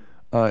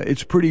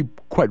 It's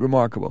quite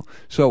remarkable.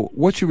 So,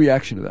 what's your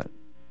reaction to that?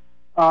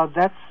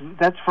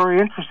 That's very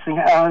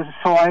interesting.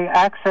 So I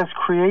access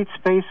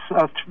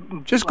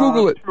CreateSpace. Just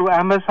Google it through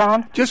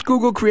Amazon. Just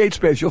Google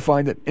CreateSpace; you'll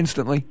find it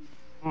instantly.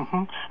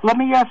 Mm-hmm. Let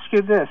me ask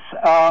you this.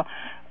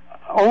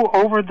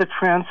 Over the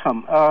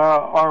transom,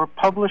 are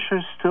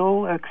publishers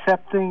still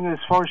accepting, as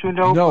far as you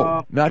know?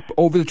 No, not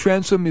over the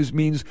transom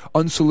means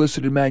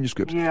unsolicited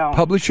manuscripts. Yeah.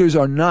 Publishers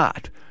are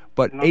not,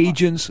 but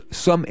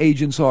some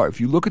agents are.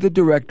 If you look at the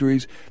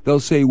directories,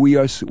 they'll say we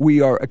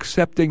are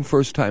accepting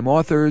first-time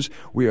authors,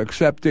 we are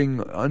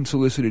accepting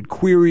unsolicited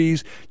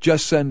queries,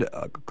 just send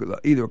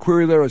either a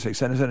query letter or say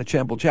send us in a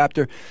sample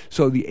chapter.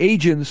 So the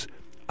agents,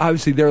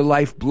 obviously, their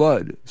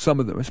lifeblood, some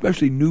of them,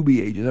 especially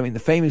newbie agents. I mean, the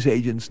famous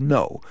agents,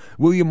 no.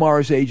 William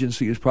Morris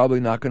Agency is probably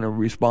not going to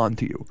respond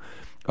to you.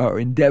 Or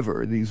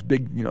Endeavor, these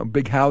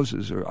big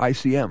houses, or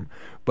ICM.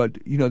 But,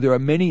 there are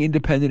many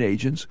independent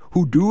agents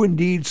who do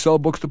indeed sell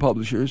books to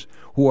publishers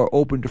who are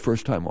open to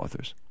first-time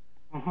authors.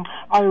 Mm-hmm.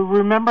 I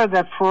remember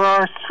that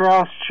Farrar,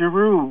 Straus,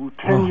 Giroux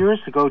 10 years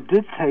ago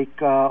did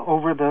take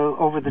over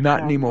the.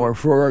 Not anymore.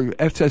 Farrar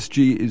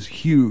FSG is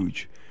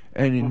huge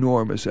and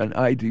enormous, and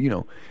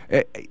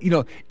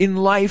in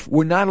life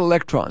we're not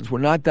electrons, we're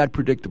not that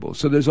predictable.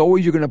 So there's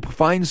always, you're going to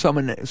find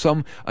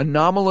some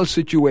anomalous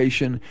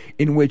situation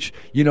in which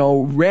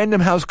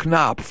Random House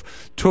Knopf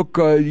took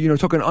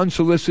an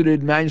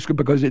unsolicited manuscript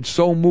because it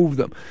so moved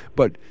them.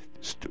 But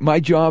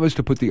my job is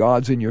to put the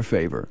odds in your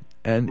favor,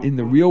 and in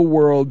the real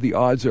world the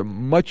odds are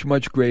much,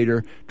 much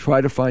greater.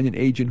 Try to find an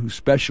agent who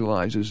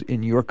specializes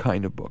in your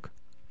kind of book.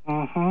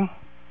 Mm-hmm.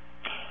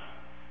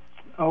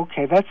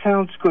 Okay, that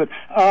sounds good.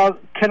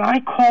 Can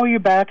I call you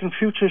back in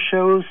future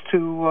shows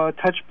to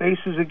touch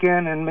bases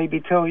again and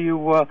maybe tell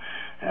you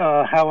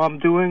how I'm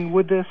doing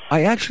with this?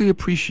 I actually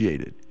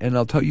appreciate it, and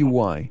I'll tell you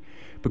why.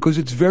 Because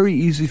it's very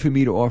easy for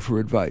me to offer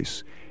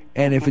advice.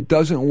 And if it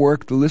doesn't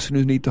work, the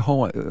listeners need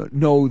to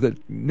know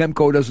that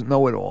Nemco doesn't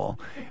know it all.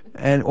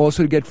 And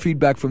also to get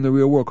feedback from the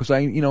real world. Because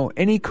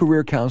any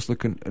career counselor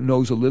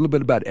knows a little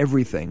bit about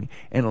everything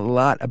and a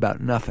lot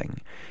about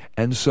nothing.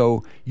 And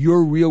so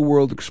your real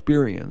world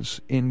experience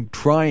in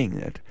trying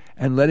it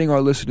and letting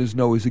our listeners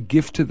know is a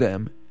gift to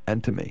them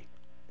and to me.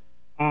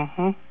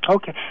 Mm-hmm.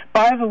 Okay.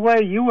 By the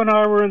way, you and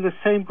I were in the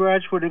same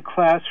graduating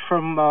class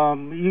from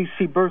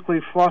UC Berkeley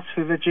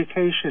Philosophy of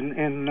Education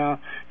in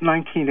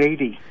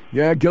 1980.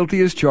 Yeah, guilty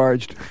as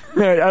charged.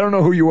 I don't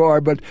know who you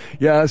are, but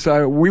yes,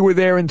 we were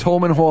there in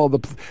Tolman Hall,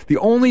 the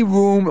only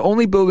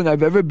building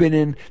I've ever been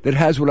in that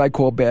has what I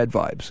call bad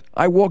vibes.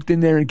 I walked in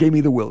there and it gave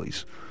me the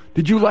willies.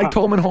 Did you like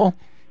Tolman Hall?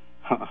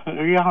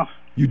 Yeah.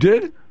 You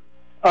did?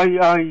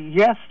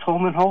 Yes,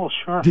 Tolman Hall,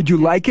 sure. Did you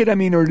like it? I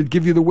mean, or did it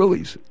give you the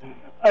willies?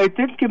 It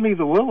did give me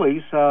the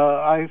willies.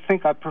 I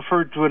think I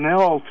preferred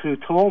Dwinell to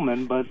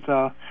Tolman, but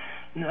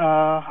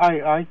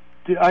I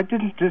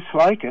didn't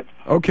dislike it.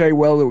 Okay,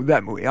 well,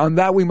 on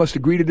that we must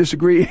agree to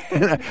disagree.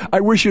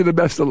 I wish you the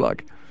best of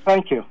luck.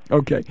 Thank you.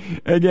 Okay.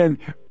 Again,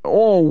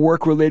 all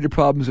work-related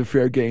problems are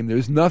fair game.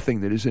 There's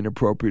nothing that is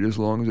inappropriate as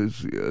long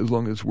as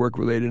it's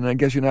work-related. And I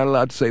guess you're not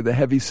allowed to say the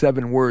heavy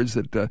 7 words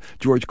that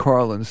George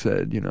Carlin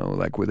said,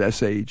 like with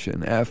SH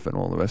and F and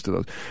all the rest of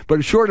those.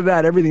 But short of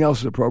that, everything else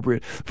is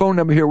appropriate. Phone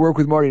number here, Work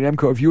with Marty and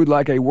Nemco. If you would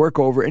like a work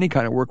over any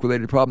kind of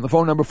work-related problem, the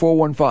phone number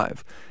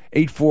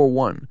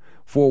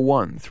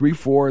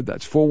 415-841-4134.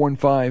 That's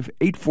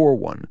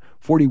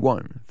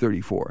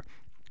 415-841-4134.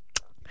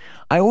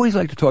 I always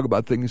like to talk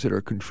about things that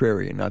are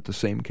contrarian, not the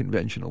same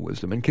conventional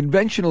wisdom. And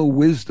conventional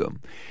wisdom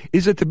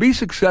is that to be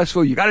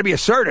successful, you got to be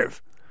assertive.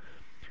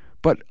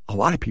 But a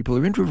lot of people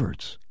are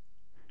introverts,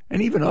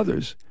 and even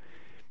others.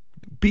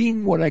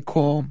 Doing what I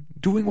call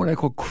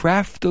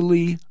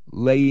craftily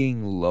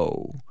laying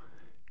low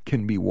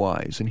can be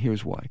wise, and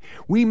here's why.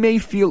 We may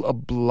feel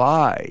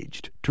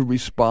obliged to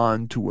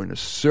respond to an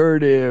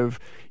assertive,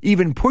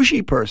 even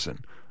pushy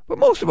person, but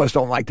most of us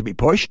don't like to be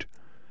pushed.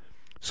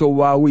 So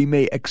while we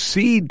may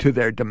accede to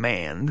their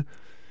demand,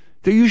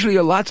 there usually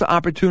are lots of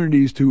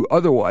opportunities to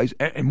otherwise,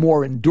 and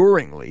more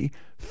enduringly,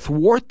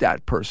 thwart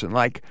that person,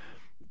 like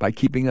by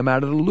keeping them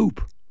out of the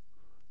loop,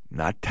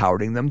 not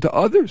touting them to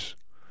others,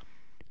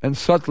 and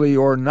subtly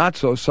or not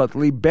so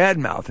subtly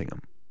bad-mouthing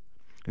them.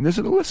 And there's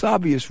a less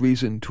obvious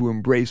reason to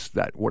embrace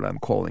that, what I'm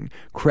calling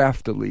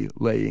craftily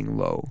laying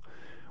low.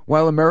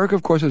 While America,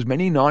 of course, has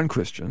many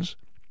non-Christians,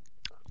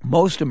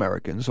 most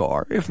Americans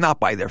are, if not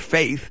by their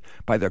faith,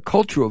 by their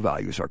cultural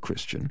values are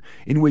Christian,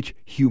 in which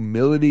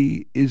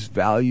humility is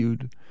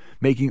valued,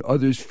 making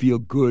others feel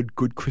good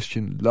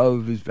Christian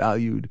love is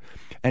valued,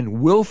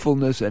 and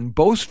willfulness and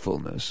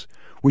boastfulness,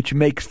 which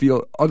makes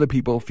other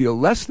people feel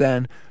less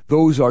than,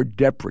 those are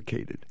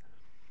deprecated.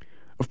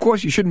 Of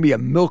course, you shouldn't be a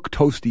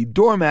milquetoasty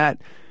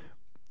doormat.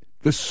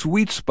 The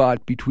sweet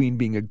spot between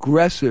being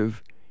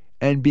aggressive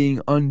and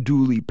being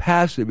unduly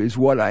passive is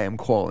what I am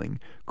calling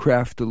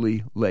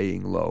craftily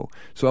laying low.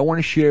 So I want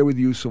to share with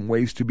you some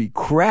ways to be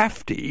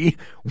crafty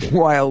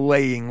while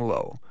laying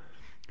low.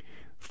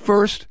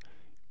 First,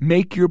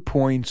 make your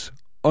points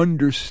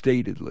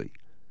understatedly.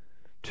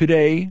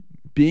 Today,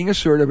 being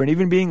assertive and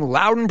even being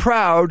loud and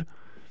proud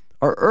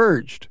are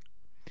urged.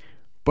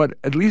 But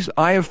at least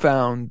I have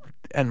found,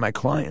 and my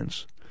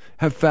clients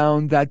have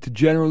found, that to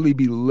generally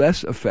be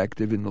less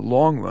effective in the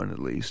long run at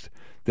least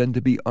than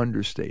to be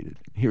understated.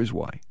 Here's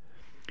why.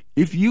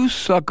 If you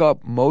suck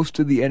up most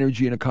of the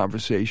energy in a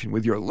conversation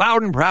with your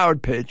loud and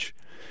proud pitch,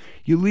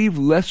 you leave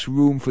less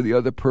room for the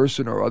other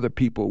person or other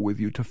people with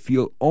you to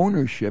feel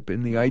ownership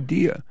in the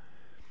idea.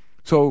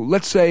 So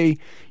let's say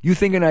you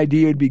think an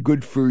idea would be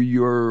good for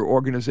your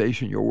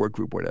organization, your work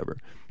group, whatever.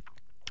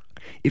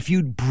 If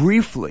you'd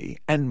briefly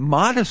and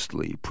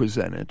modestly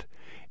present it,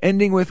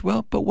 ending with,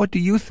 well, but what do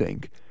you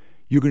think?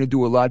 You're going to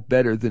do a lot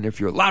better than if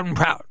you're loud and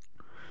proud.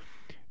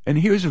 And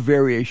here's a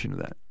variation of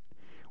that.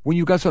 When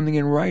you've got something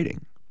in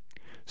writing,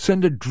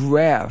 send a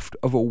draft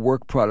of a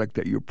work product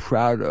that you're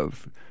proud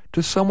of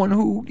to someone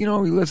who,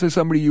 let's say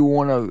somebody you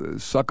want to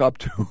suck up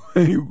to,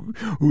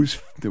 who's,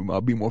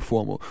 I'll be more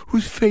formal,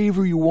 whose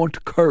favor you want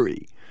to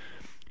curry.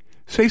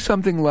 Say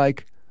something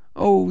like,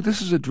 oh,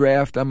 this is a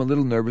draft, I'm a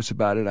little nervous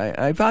about it,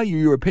 I value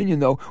your opinion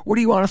though, what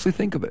do you honestly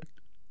think of it?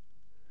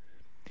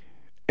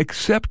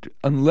 Except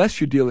unless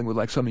you're dealing with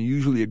like some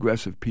unusually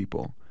aggressive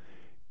people,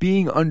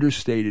 being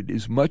understated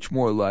is much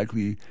more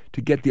likely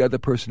to get the other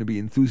person to be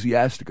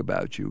enthusiastic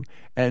about you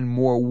and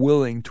more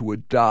willing to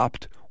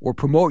adopt or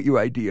promote your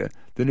idea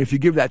than if you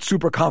give that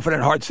super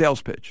confident hard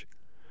sales pitch.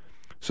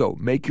 So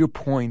make your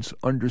points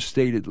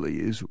understatedly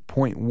is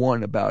point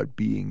one about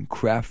being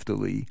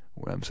craftily,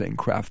 what I'm saying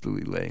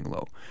craftily laying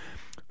low.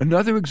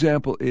 Another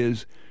example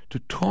is to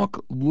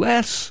talk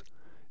less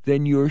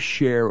than your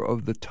share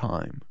of the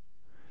time.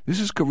 This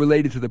is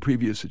related to the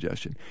previous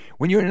suggestion.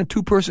 When you're in a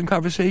two-person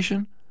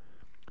conversation,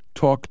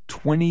 talk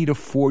 20 to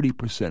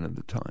 40% of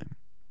the time.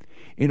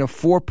 In a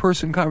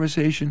four-person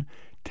conversation,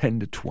 10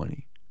 to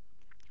 20.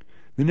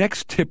 The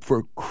next tip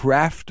for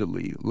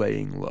craftily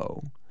laying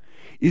low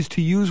is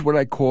to use what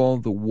I call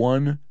the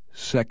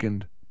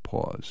 1-second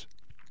pause.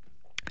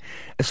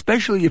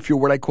 Especially if you're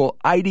what I call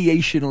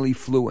ideationally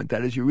fluent.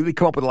 That is, you really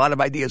come up with a lot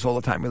of ideas all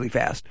the time really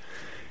fast.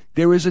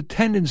 There is a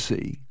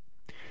tendency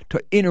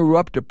to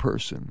interrupt a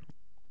person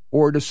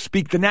or to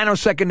speak the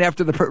nanosecond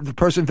after the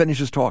person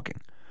finishes talking.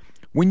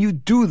 When you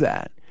do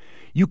that,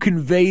 you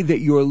convey that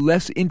you're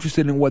less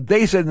interested in what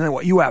they said than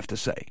what you have to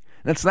say.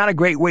 That's not a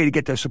great way to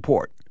get their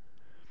support.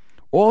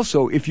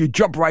 Also, if you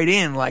jump right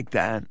in like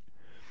that,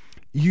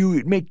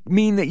 you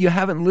mean that you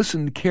haven't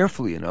listened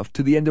carefully enough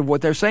to the end of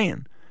what they're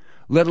saying,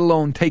 let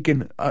alone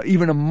taken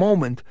even a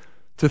moment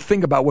to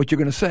think about what you're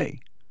going to say.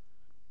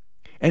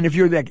 And if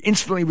you're like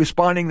instantly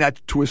responding that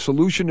to a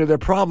solution to their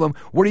problem,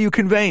 what are you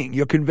conveying?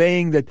 You're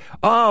conveying that,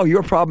 oh,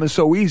 your problem is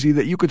so easy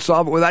that you could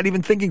solve it without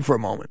even thinking for a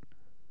moment.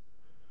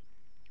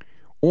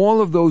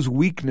 All of those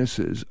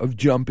weaknesses of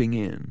jumping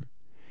in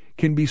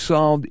can be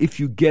solved if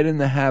you get in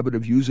the habit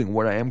of using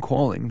what I am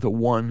calling the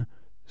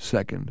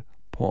 1-second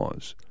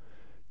pause.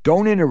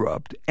 Don't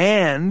interrupt,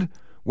 and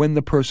when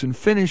the person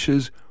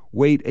finishes,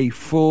 wait a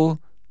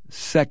full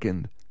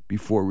second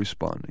before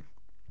responding.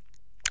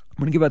 I'm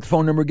going to give out the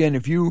phone number again.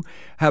 If you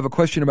have a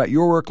question about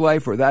your work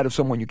life or that of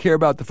someone you care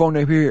about, the phone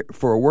number here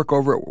for a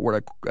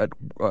workover at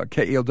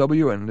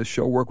KELW and this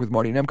show, Work with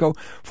Marty Nemko,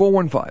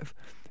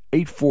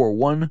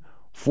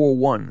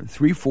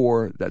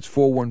 415-841-4134. That's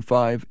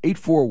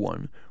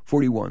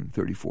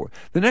 415-841-4134.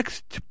 The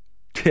next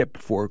tip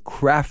for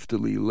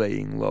craftily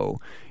laying low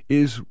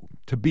is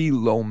to be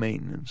low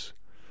maintenance.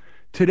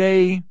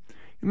 Today,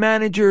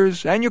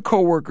 managers and your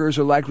coworkers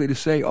are likely to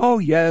say, oh,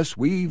 yes,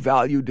 we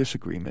value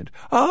disagreement.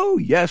 Oh,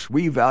 yes,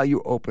 we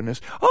value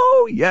openness.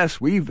 Oh, yes,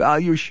 we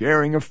value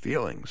sharing of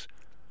feelings.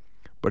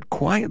 But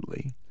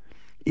quietly,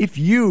 if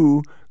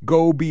you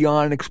go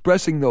beyond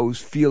expressing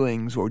those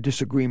feelings or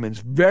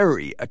disagreements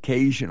very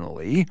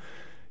occasionally,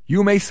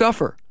 you may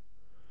suffer.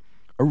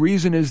 A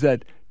reason is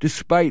that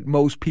despite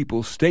most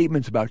people's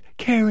statements about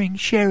caring,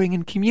 sharing,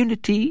 and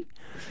community,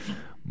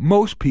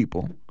 most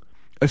people,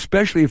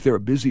 especially if they're a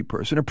busy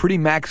person, are pretty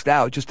maxed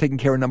out just taking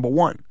care of number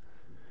one.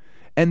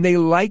 And they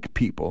like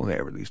people, they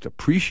at least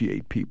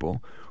appreciate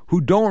people, who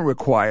don't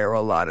require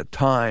a lot of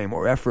time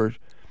or effort,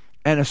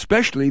 and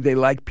especially they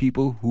like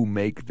people who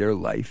make their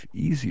life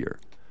easier.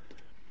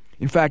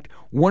 In fact,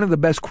 one of the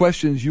best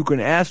questions you can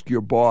ask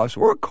your boss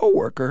or a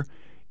coworker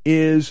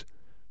is,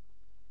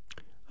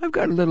 I've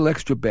got a little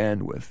extra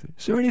bandwidth.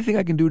 Is there anything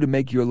I can do to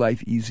make your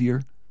life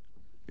easier?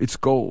 It's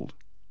gold,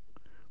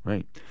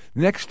 right?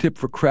 Next tip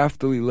for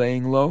craftily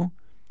laying low,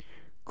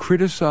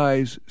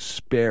 criticize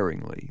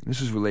sparingly.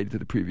 This is related to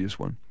the previous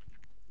one.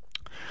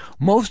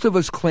 Most of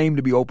us claim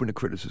to be open to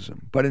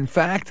criticism, but in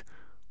fact,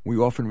 we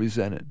often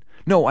resent it.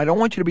 No, I don't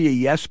want you to be a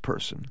yes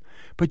person,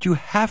 but you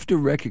have to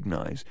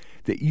recognize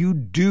that you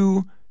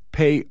do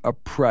pay a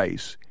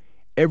price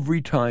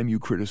every time you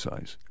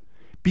criticize.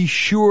 Be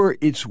sure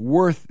it's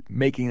worth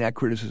making that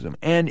criticism,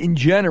 and in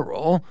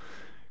general,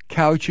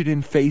 couch it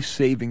in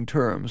face-saving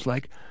terms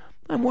like,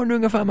 I'm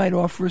wondering if I might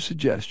offer a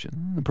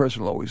suggestion. The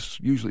person will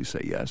usually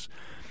say yes.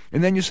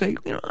 And then you say,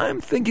 I'm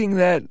thinking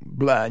that,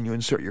 blah, and you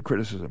insert your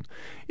criticism.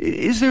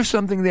 Is there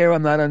something there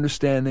I'm not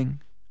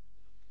understanding?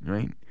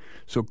 Right?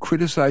 So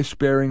criticize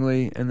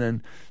sparingly, and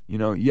then,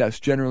 yes,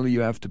 generally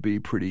you have to be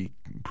pretty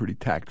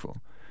tactful.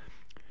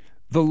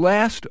 The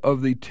last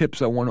of the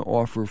tips I want to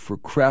offer for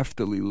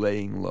craftily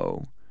laying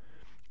low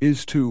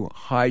is to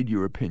hide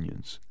your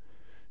opinions.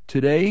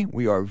 Today,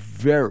 we are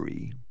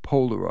very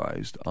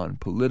polarized on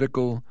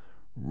political,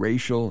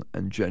 racial,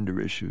 and gender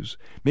issues,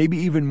 maybe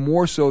even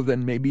more so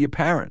than may be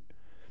apparent.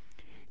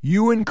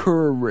 You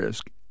incur a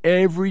risk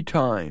every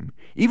time,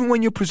 even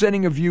when you're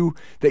presenting a view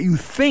that you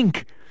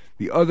think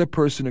the other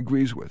person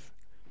agrees with.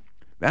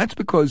 That's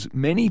because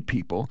many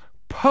people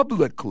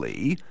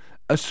publicly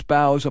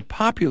espouse a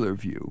popular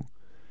view,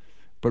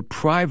 but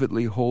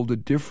privately hold a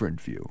different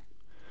view.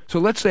 So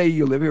let's say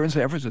you live here in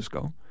San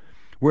Francisco,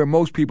 where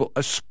most people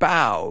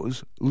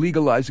espouse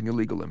legalizing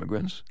illegal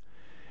immigrants,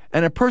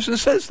 and a person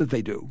says that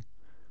they do,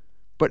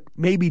 but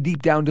maybe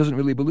deep down doesn't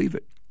really believe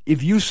it.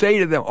 If you say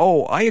to them,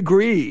 oh, I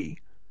agree,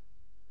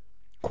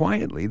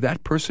 quietly,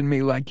 that person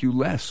may like you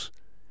less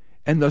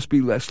and thus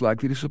be less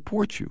likely to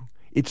support you.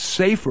 It's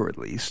safer, at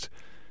least,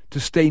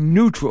 to stay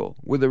neutral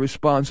with a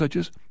response such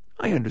as,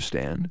 I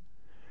understand.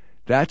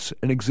 That's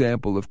an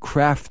example of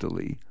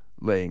craftily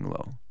laying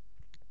low.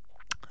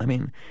 I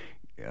mean,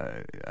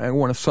 I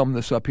want to sum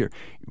this up here.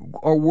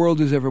 Our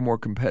world is ever more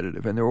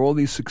competitive, and there are all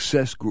these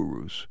success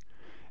gurus.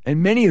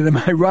 And many of them,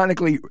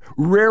 ironically,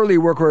 rarely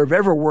work or have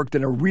ever worked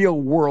in a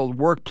real-world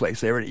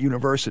workplace. They're at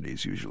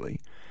universities, usually.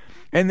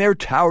 And they're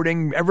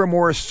touting ever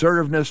more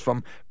assertiveness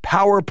from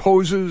power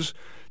poses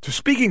to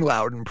speaking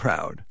loud and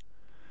proud.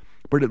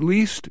 But at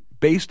least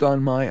based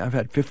on I've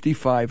had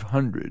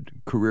 5,500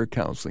 career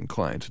counseling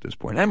clients at this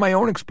point, and my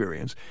own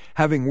experience,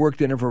 having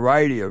worked in a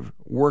variety of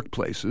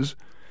workplaces.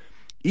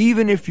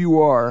 Even if you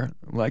are,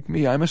 like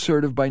me, I'm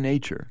assertive by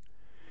nature,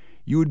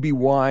 you would be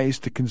wise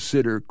to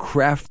consider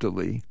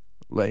craftily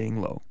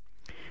laying low.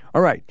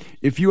 All right,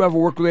 if you have a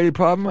work-related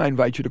problem, I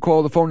invite you to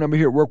call the phone number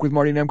here at Work with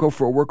Marty Nemko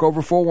for a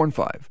workover,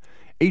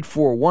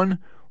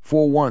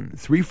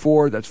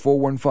 415-841-4134. That's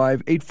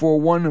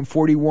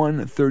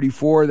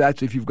 415-841-4134.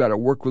 That's if you've got a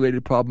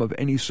work-related problem of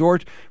any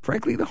sort.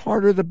 Frankly, the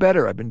harder the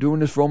better. I've been doing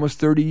this for almost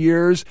 30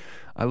 years.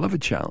 I love a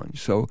challenge.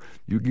 So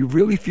you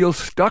really feel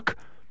stuck?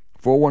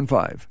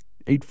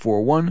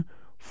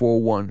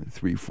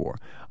 415-841-4134.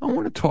 I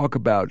want to talk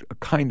about a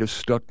kind of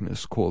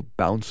stuckness called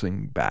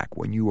bouncing back,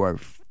 when you are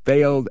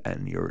failed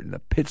and you're in the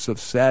pits of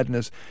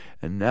sadness,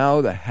 and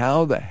now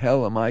how the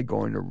hell am I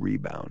going to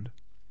rebound?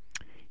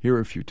 Here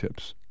are a few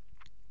tips.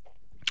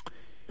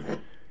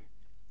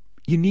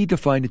 You need to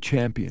find a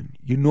champion.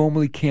 You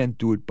normally can't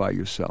do it by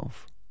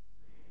yourself.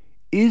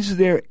 Is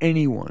there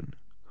anyone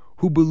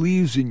who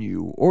believes in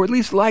you, or at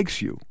least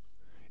likes you?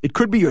 It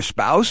could be your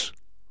spouse.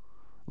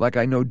 Like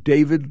I know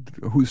David,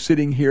 who's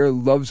sitting here,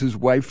 loves his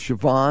wife,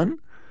 Siobhan,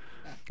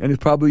 and is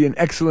probably an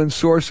excellent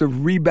source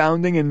of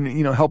rebounding and,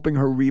 helping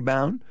her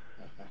rebound.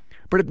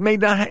 But it may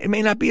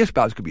not be a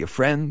spouse. It could be a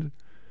friend.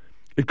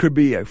 It could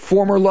be a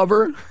former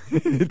lover.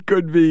 It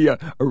could be a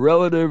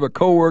relative, a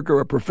coworker,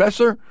 a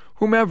professor,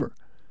 whomever.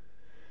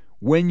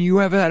 When you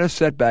have had a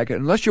setback,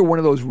 unless you're one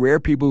of those rare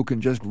people who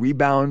can just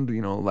rebound,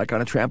 like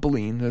on a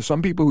trampoline, there's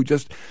some people who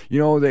just,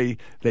 they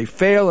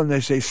fail and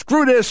they say,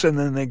 screw this, and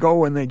then they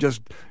go and they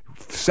just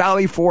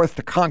sally forth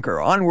to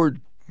conquer,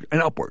 onward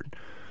and upward.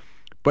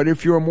 But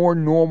if you're a more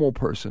normal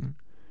person,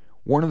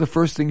 one of the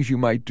first things you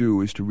might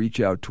do is to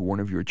reach out to one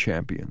of your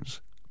champions,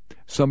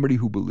 somebody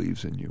who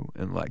believes in you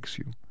and likes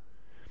you.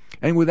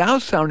 And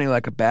without sounding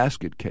like a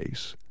basket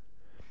case,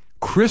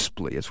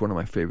 crisply, it's one of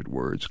my favorite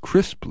words,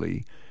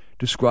 crisply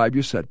describe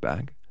your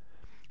setback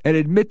and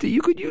admit that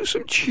you could use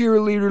some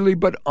cheerleaderly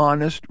but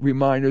honest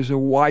reminders of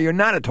why you're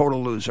not a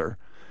total loser,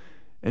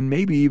 and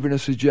maybe even a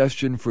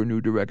suggestion for a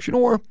new direction,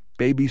 or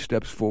baby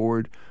steps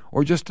forward,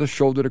 or just a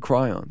shoulder to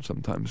cry on.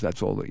 Sometimes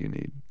that's all that you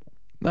need.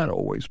 Not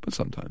always, but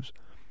sometimes.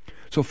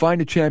 So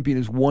find a champion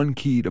is one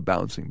key to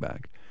bouncing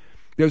back.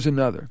 There's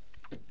another.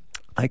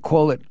 I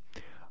call it,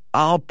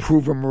 I'll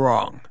prove them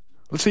wrong.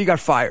 Let's say you got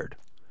fired,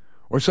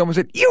 or someone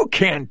said, you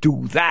can't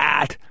do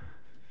that.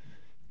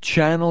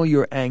 Channel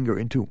your anger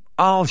into,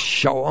 I'll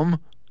show them.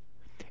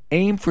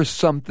 Aim for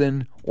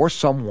something or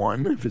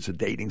someone, if it's a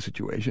dating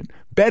situation,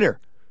 better.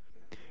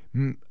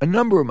 A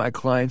number of my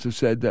clients have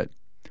said that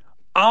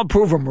I'll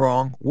prove them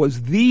wrong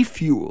was the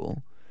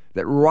fuel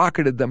that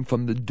rocketed them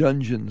from the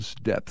dungeon's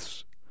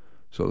depths.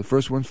 So the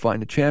first one's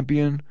find a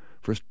champion,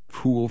 first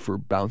tool for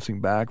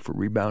bouncing back, for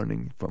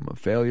rebounding from a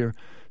failure.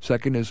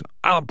 Second is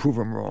I'll prove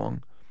them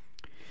wrong.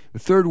 The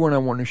third one I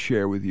want to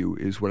share with you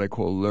is what I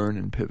call learn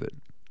and pivot.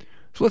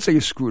 So let's say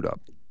you screwed up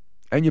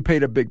and you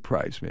paid a big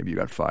price. Maybe you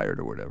got fired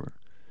or whatever.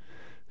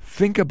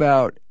 Think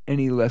about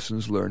any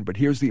lessons learned, but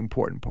here's the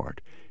important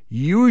part.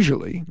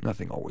 Usually,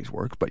 nothing always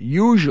works, but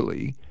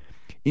usually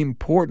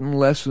important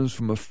lessons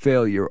from a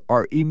failure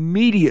are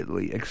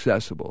immediately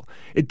accessible.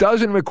 It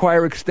doesn't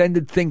require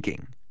extended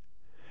thinking,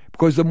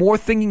 because the more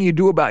thinking you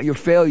do about your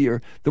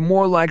failure, the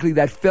more likely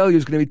that failure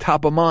is going to be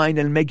top of mind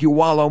and make you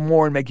wallow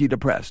more and make you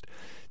depressed.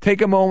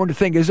 Take a moment to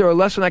think, is there a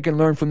lesson I can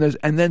learn from this?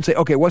 And then say,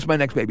 okay, what's my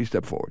next baby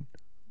step forward?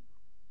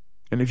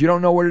 And if you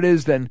don't know what it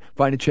is, then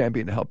find a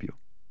champion to help you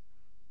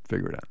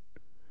figure it out.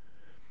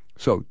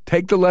 So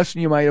take the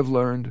lesson you might have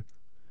learned,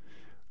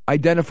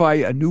 identify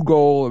a new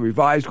goal, a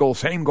revised goal,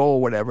 same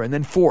goal, whatever, and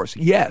then force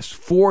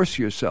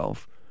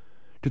yourself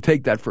to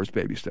take that first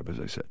baby step, as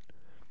I said.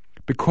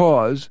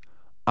 Because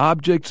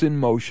objects in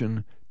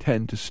motion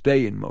tend to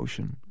stay in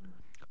motion.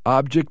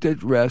 Object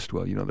at rest,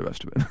 well, you know the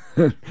rest of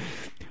it.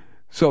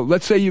 So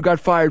let's say you got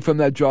fired from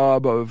that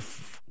job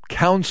of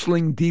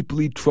counseling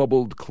deeply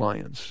troubled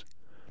clients.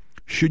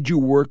 Should you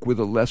work with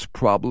a less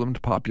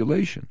problemed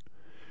population?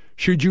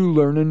 Should you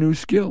learn a new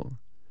skill?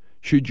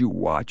 Should you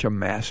watch a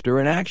master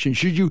in action?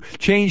 Should you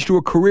change to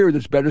a career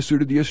that's better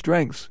suited to your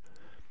strengths?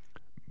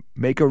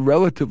 Make a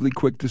relatively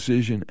quick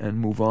decision and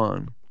move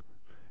on.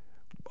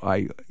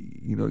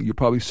 You're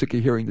probably sick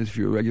of hearing this if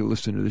you're a regular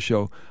listener to the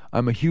show.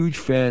 I'm a huge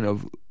fan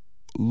of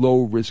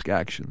low-risk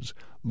actions.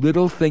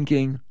 Little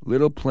thinking,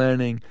 little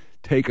planning,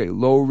 take a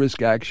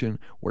low-risk action,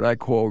 what I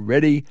call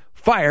ready,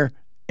 fire,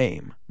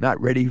 aim.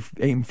 Not ready,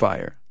 aim,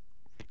 fire.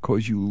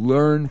 Because you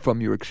learn from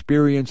your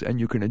experience and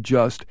you can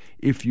adjust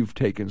if you've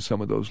taken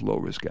some of those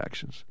low-risk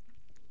actions.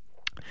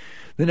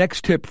 The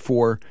next tip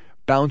for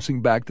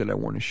bouncing back that I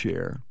want to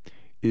share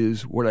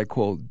is what I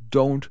call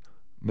don't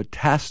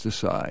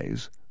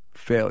metastasize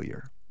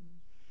failure.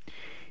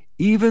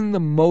 Even the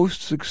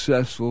most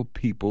successful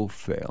people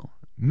fail.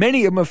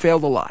 Many of them have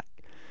failed a lot.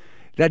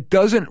 That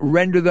doesn't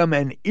render them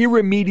an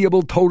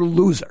irremediable total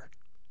loser.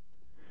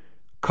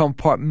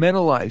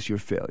 Compartmentalize your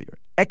failure.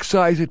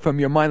 Excise it from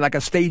your mind like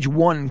a stage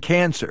 1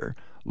 cancer,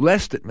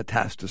 lest it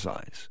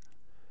metastasize.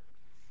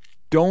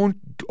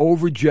 Don't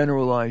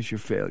overgeneralize your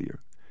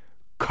failure.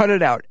 Cut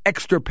it out,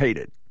 extirpate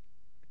it,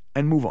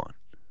 and move on.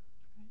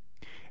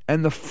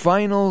 And the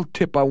final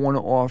tip I want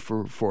to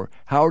offer for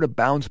how to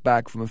bounce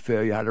back from a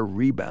failure, how to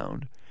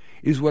rebound,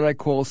 is what I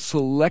call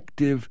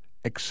selective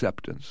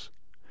acceptance.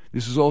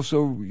 This is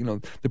also,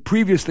 the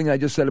previous thing I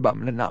just said about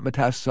not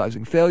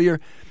metastasizing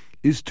failure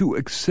is to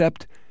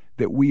accept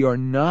that we are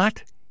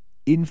not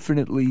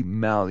infinitely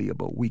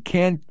malleable. We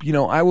can't,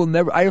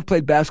 I have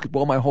played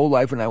basketball my whole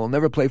life and I will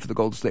never play for the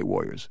Golden State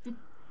Warriors.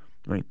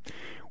 Right?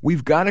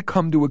 We've got to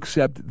come to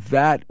accept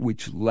that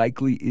which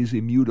likely is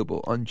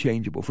immutable,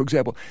 unchangeable. For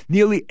example,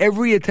 nearly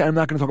every attempt, I'm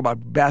not going to talk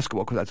about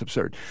basketball because that's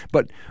absurd,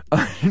 but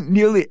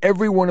nearly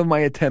every one of my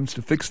attempts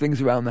to fix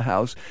things around the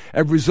house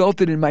have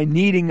resulted in my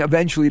needing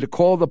eventually to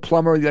call the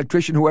plumber, the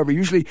electrician, whoever,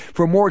 usually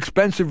for a more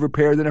expensive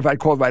repair than if I'd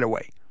called right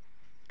away.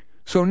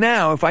 So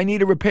now, if I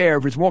need a repair,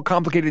 if it's more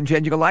complicated than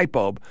changing a light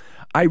bulb,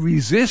 I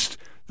resist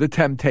the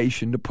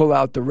temptation to pull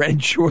out the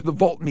wrench or the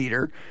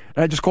voltmeter,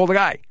 and I just call the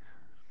guy.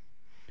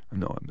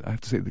 No, I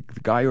have to say the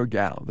guy or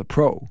gal, the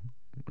pro.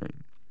 Right?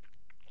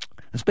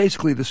 It's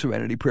basically the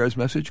Serenity Prayers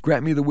message.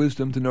 Grant me the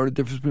wisdom to know the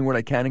difference between what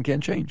I can and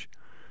can't change.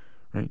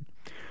 Right?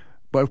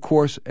 But of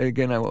course,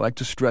 again, I would like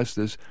to stress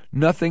this.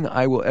 Nothing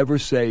I will ever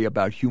say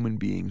about human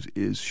beings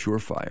is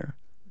surefire.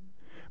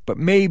 But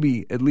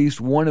maybe at least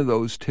one of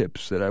those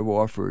tips that I've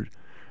offered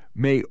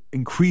may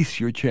increase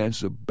your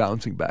chances of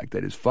bouncing back.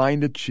 That is,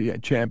 find a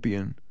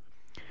champion,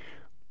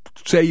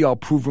 say I'll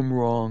prove them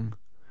wrong,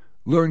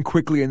 learn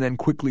quickly and then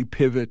quickly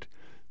pivot,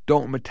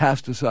 don't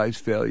metastasize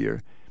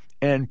failure,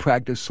 and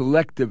practice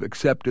selective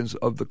acceptance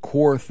of the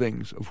core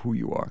things of who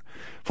you are.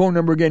 Phone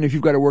number again, if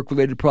you've got a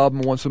work-related problem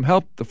and want some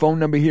help, the phone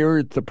number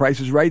here, The Price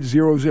is Right,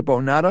 0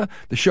 Zippo Nada.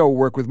 The show will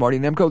work with Marty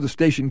Nemko, the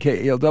station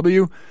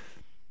KALW,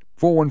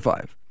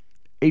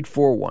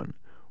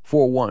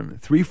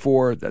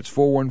 415-841-4134. That's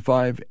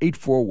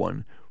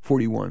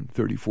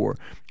 415-841-4134.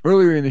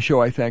 Earlier in the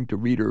show, I thanked a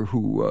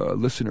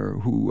listener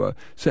who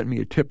sent me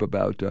a tip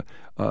about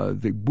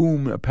the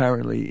boom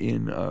apparently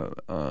in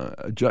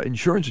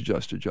insurance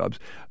adjuster jobs.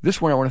 This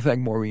one I want to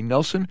thank Maureen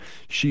Nelson.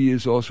 She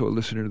is also a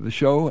listener to the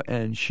show,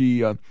 and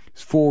she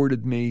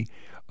forwarded me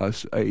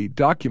a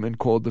document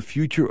called The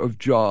Future of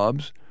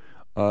Jobs.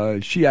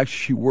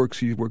 She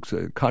works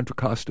at Contra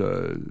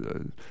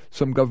Costa,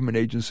 some government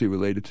agency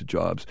related to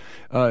jobs.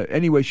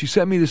 Anyway, she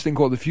sent me this thing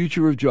called The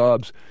Future of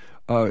Jobs.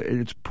 And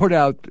it's put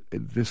out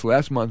this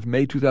last month,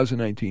 May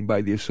 2019,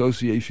 by the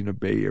Association of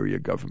Bay Area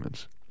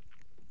Governments.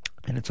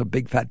 And it's a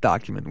big fat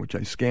document which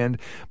I scanned,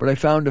 but I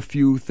found a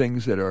few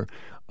things that are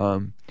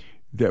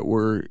that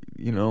were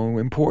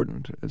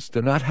important.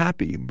 They're not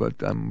happy, but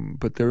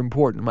they're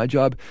important. My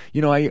job,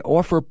 I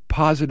offer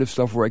positive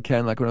stuff where I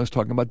can, like when I was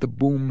talking about the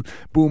boom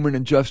and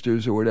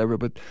adjusters or whatever.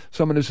 But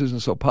some of this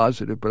isn't so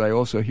positive. But I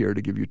also here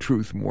to give you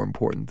truth, more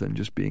important than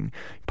just being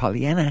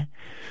Pollyanna.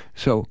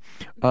 So.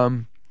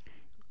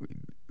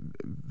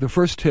 The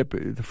first tip,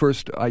 the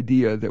first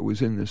idea that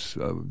was in this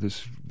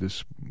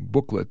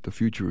booklet, The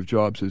Future of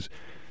Jobs, is,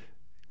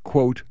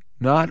 quote,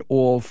 not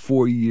all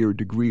 4-year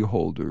degree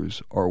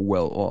holders are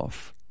well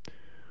off.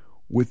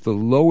 With the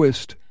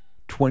lowest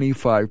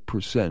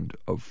 25%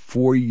 of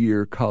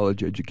 4-year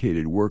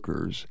college-educated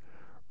workers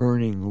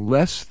earning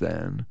less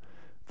than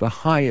the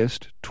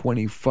highest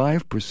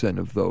 25%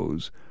 of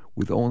those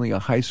with only a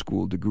high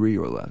school degree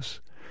or less.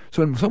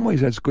 So in some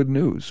ways, that's good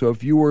news. So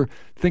if you were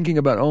thinking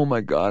about, oh,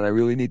 my God, I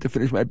really need to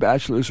finish my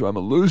bachelor's or I'm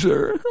a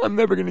loser, I'm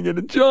never going to get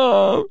a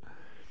job.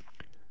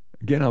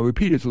 Again, I'll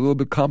repeat, it's a little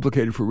bit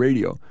complicated for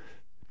radio.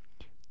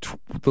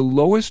 The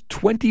lowest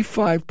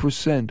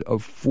 25%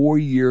 of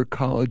 4-year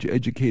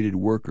college-educated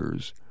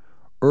workers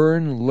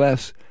earn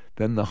less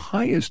than the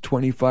highest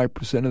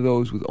 25% of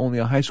those with only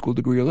a high school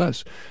degree or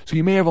less. So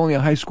you may have only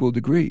a high school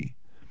degree,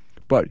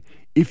 but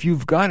if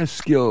you've got a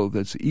skill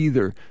that's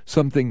either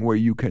something where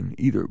you can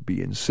either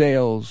be in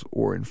sales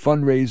or in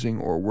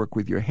fundraising or work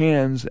with your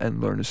hands and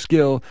learn a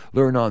skill,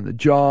 learn on the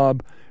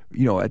job,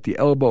 at the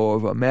elbow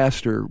of a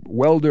master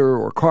welder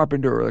or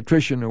carpenter or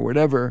electrician or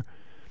whatever,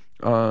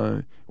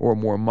 or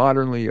more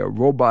modernly, a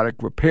robotic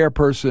repair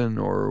person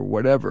or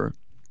whatever,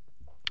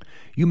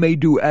 you may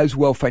do as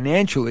well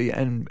financially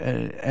and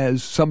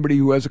as somebody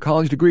who has a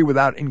college degree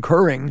without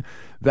incurring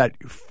that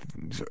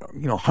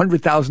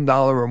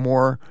 $100,000 or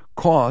more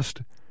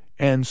cost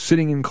and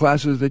sitting in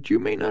classes that you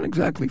may not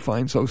exactly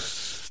find so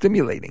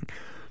stimulating.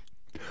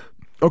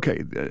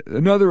 Okay,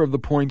 another of the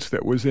points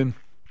that was in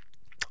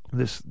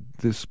this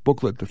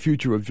booklet, The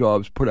Future of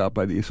Jobs, put out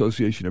by the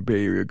Association of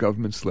Bay Area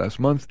Governments last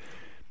month,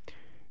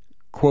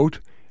 quote,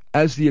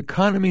 as the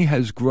economy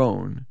has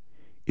grown,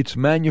 its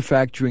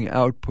manufacturing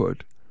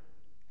output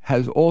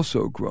has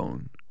also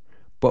grown,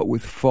 but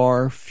with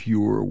far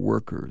fewer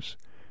workers.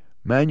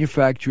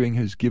 Manufacturing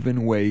has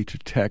given way to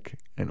tech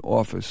and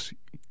office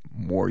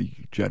more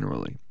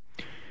generally.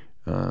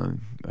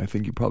 I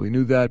think you probably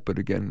knew that, but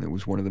again, it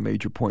was one of the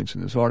major points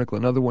in this article.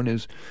 Another one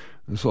is,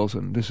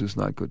 this is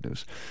not good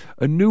news.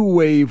 A new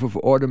wave of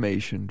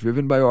automation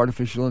driven by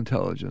artificial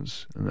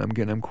intelligence, and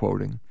again I'm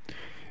quoting,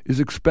 is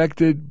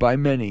expected by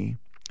many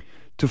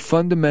to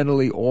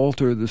fundamentally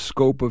alter the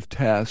scope of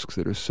tasks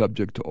that are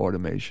subject to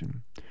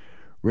automation,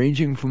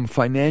 ranging from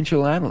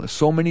financial analysts.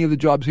 So many of the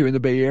jobs here in the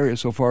Bay Area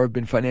so far have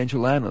been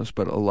financial analysts,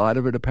 but a lot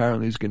of it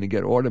apparently is going to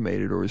get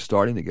automated or is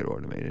starting to get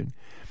automated.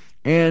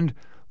 And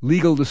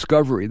legal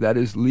discovery, that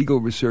is legal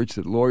research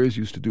that lawyers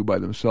used to do by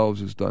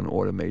themselves, is done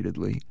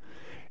automatedly.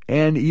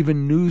 And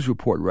even news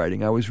report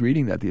writing. I was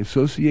reading that the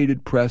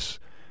Associated Press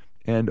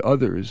and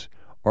others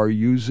are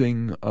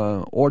using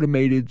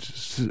automated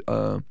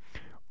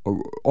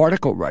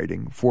article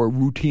writing for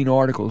routine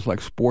articles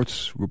like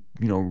sports,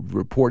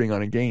 reporting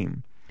on a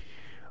game.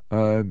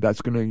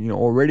 That's going to,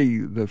 already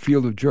the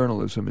field of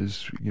journalism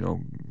is,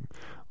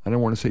 I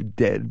don't want to say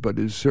dead, but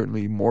is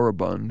certainly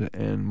moribund,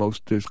 and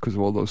most is because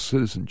of all those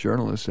citizen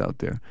journalists out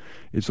there.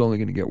 It's only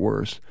going to get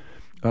worse.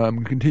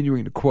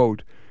 Continuing to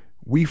quote,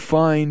 we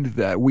find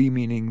that, we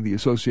meaning the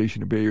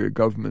Association of Bay Area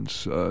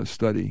Governments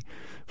study,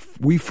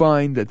 we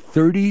find that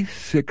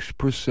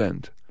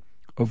 36%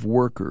 of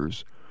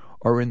workers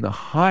are in the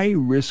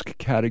high-risk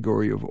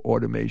category of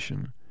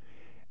automation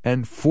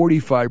and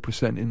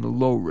 45% in the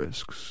low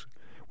risks,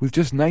 with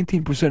just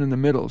 19% in the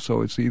middle,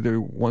 so it's either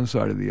one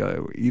side or the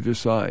other, either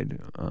side.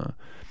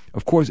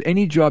 Of course,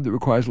 any job that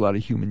requires a lot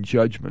of human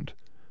judgment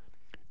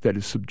that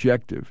is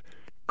subjective,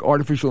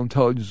 artificial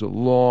intelligence is a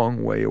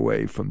long way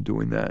away from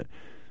doing that.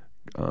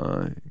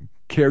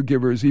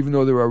 Caregivers, even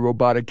though there are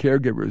robotic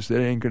caregivers,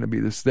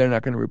 they're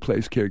not going to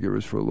replace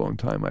caregivers for a long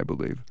time, I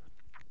believe.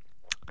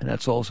 And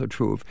that's also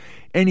true of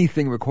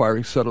anything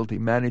requiring subtlety,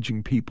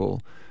 managing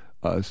people,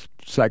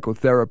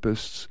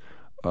 psychotherapists,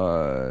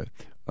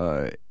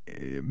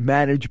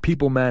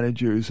 people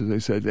managers, as I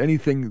said,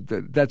 anything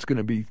that's going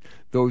to be,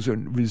 those are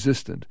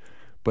resistant.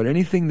 But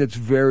anything that's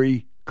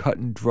very cut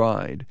and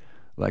dried,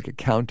 like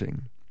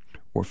accounting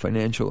or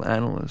financial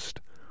analyst,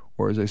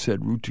 or as I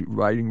said,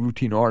 writing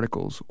routine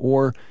articles,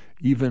 or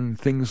even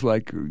things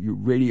like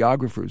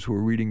radiographers who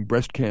are reading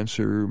breast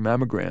cancer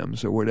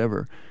mammograms or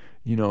whatever.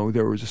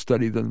 There was a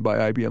study done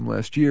by IBM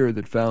last year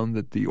that found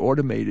that the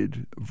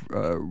automated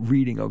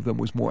reading of them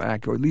was more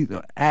accurate, at least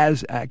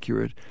as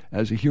accurate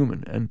as a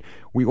human. And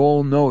we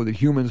all know that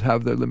humans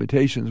have their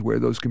limitations, where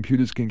those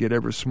computers can get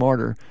ever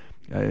smarter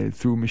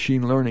through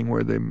machine learning,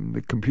 where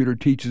the computer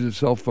teaches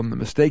itself from the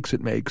mistakes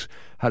it makes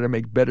how to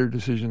make better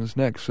decisions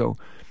next. So,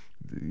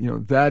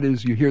 that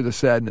is, you hear the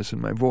sadness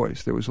in my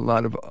voice. There was a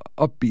lot of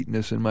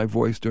upbeatness in my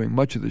voice during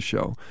much of the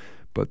show.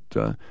 But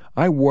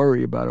I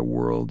worry about a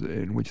world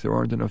in which there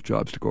aren't enough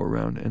jobs to go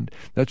around. And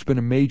that's been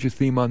a major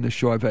theme on this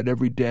show. I've had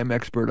every damn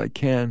expert I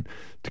can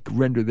to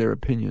render their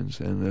opinions.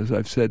 And as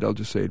I've said, I'll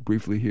just say it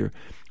briefly here.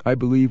 I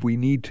believe we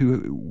need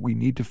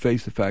to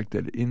face the fact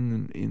that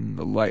in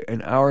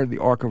the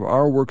arc of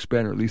our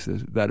workspan, or at least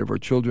that of our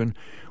children,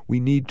 we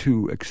need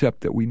to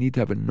accept that we need to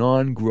have a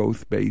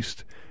non-growth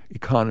based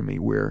economy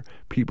where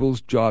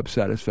people's job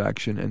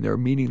satisfaction and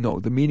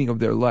the meaning of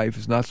their life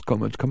is not so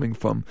much coming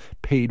from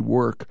paid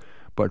work,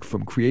 but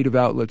from creative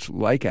outlets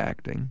like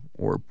acting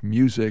or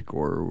music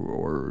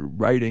or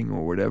writing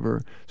or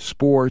whatever,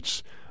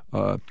 sports,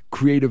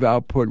 creative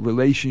output,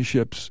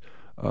 relationships,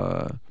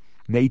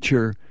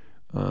 nature.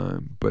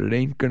 But it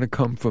ain't going to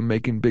come from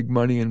making big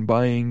money and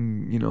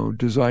buying,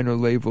 designer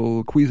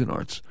label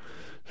Cuisinarts.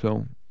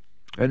 So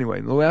anyway,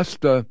 the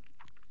last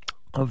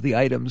of the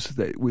items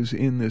that was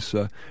in this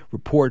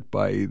report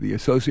by the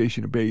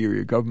Association of Bay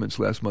Area Governments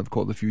last month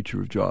called The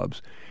Future of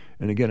Jobs.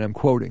 And again, I'm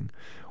quoting,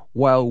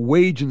 while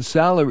wage and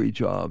salary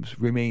jobs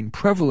remain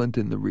prevalent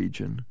in the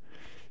region,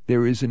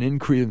 there is an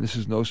increase, and this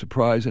is no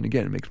surprise, and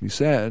again, it makes me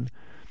sad,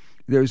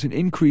 there is an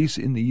increase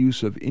in the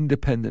use of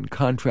independent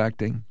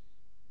contracting,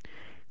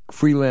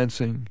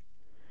 freelancing,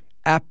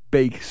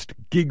 app-based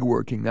gig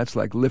working, that's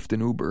like Lyft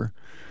and Uber,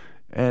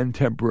 and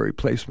temporary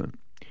placement.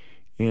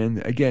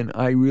 And again,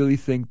 I really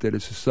think that a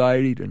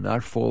society to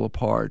not fall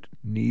apart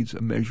needs a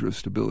measure of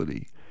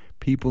stability.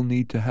 People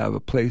need to have a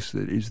place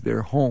that is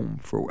their home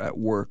at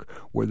work,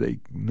 where they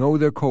know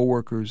their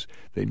coworkers,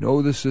 they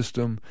know the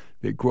system,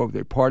 they grow up,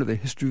 they're part of the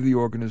history of the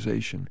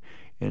organization.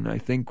 And I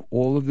think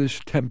all of this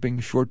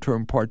temping,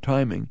 short-term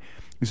part-timing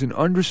is an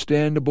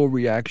understandable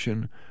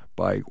reaction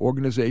by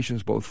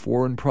organizations, both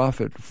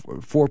for-profit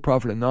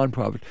and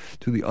non-profit,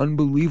 to the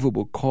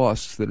unbelievable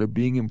costs that are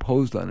being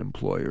imposed on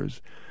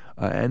employers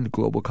and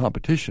global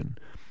competition.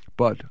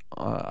 But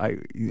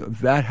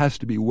that has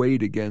to be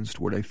weighed against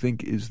what I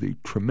think is the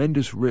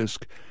tremendous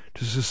risk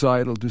to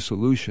societal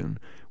dissolution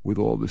with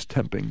all this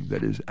temping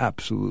that is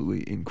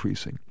absolutely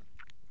increasing.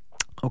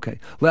 Okay,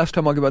 last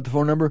time I'll give out the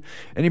phone number.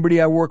 Anybody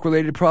have a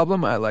work-related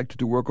problem? I like to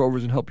do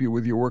workovers and help you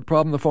with your work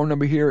problem. The phone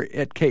number here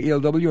at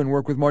KELW and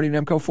Work with Marty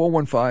Nemko,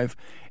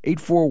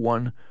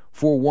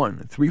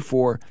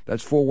 415-841-4134.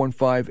 That's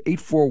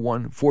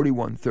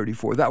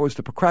 415-841-4134. That was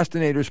the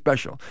Procrastinator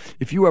Special.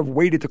 If you have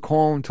waited to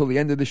call until the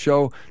end of the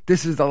show,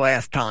 this is the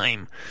last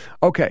time.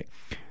 Okay,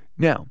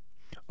 now,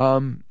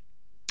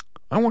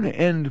 I want to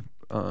end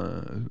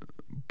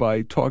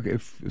by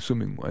talking,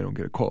 assuming I don't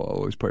get a call, I'll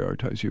always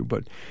prioritize you,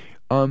 but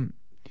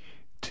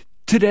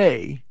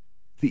today,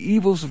 the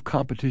evils of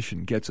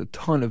competition gets a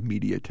ton of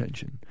media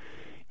attention.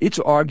 It's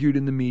argued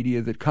in the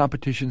media that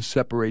competition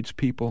separates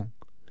people,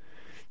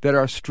 that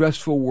our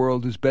stressful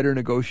world is better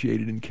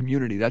negotiated in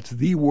community. That's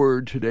the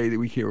word today that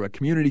we hear about,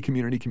 community.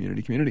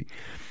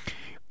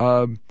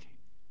 The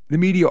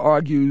media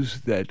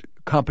argues that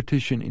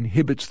competition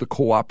inhibits the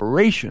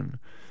cooperation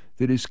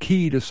that is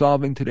key to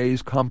solving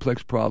today's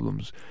complex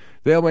problems.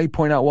 They may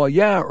point out, well,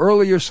 yeah,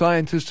 earlier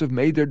scientists have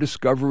made their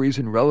discoveries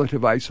in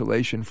relative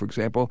isolation. For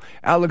example,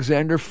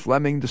 Alexander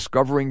Fleming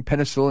discovering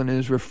penicillin in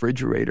his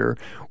refrigerator,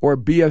 or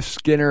B.F.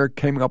 Skinner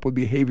came up with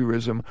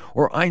behaviorism,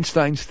 or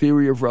Einstein's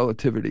theory of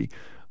relativity.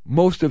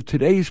 Most of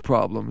today's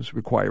problems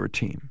require a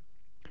team.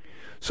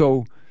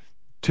 So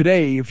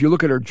today, if you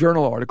look at a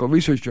journal article,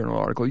 research journal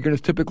article, you're going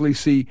to typically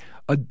see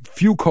a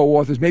few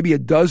co-authors, maybe a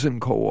dozen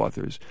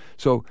co-authors.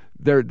 So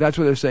that's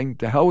what they're saying,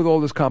 to hell with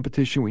all this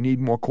competition, we need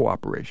more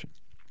cooperation.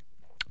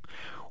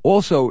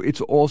 Also,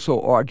 it's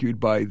also argued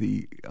by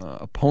the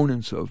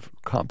opponents of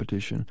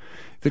competition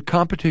that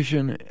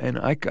competition, and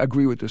I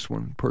agree with this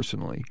one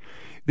personally,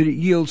 that it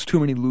yields too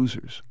many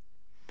losers.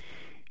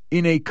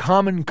 In a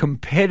common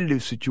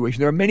competitive situation,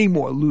 there are many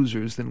more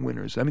losers than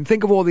winners. I mean,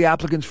 think of all the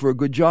applicants for a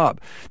good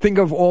job. Think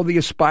of all the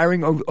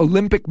aspiring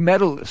Olympic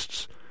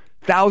medalists.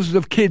 Thousands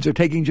of kids are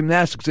taking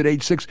gymnastics at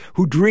age 6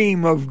 who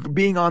dream of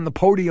being on the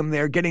podium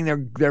there, getting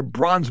their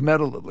bronze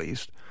medal at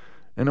least.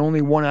 And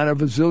only 1 out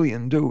of a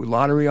zillion do,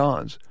 lottery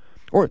odds.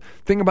 Or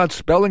think about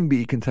spelling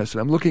bee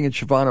contestant. I'm looking at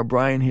Siobhan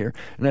O'Brien here,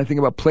 and I think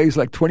about plays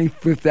like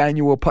 25th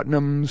Annual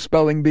Putnam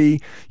Spelling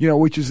Bee,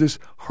 which is this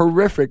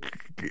horrific,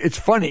 it's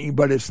funny,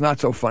 but it's not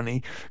so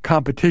funny,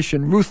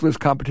 competition, ruthless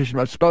competition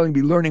about spelling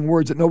bee, learning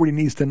words that nobody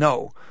needs to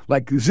know,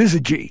 like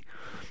Zizagy,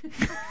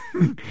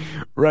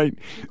 right?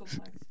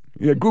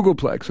 Yeah,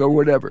 Googleplex or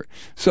whatever.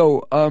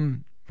 So,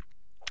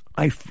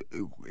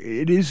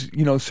 it is,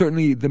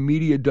 certainly the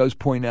media does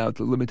point out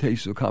the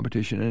limitations of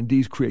competition, and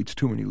indeed creates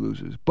too many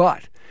losers.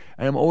 But,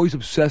 and I'm always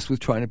obsessed with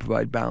trying to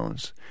provide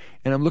balance,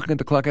 and I'm looking at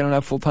the clock, I don't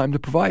have full time to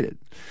provide it.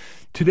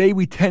 Today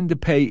we tend to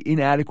pay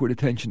inadequate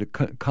attention to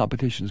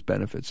competition's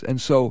benefits,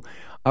 and so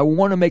I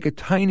want to make a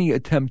tiny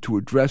attempt to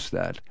address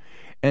that.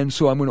 And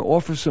so I'm going to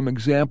offer some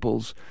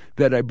examples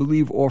that I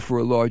believe offer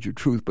a larger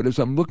truth. But as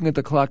I'm looking at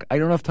the clock, I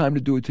don't have time to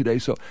do it today.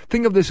 So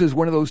think of this as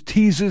one of those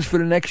teasers for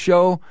the next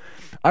show.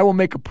 I will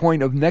make a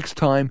point of next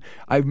time.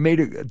 I've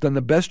done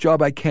the best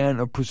job I can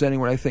of presenting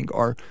what I think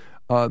are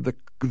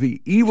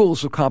the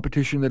evils of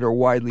competition that are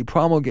widely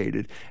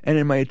promulgated. And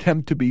in my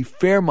attempt to be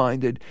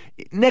fair-minded,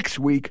 next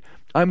week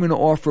I'm going to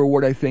offer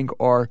what I think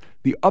are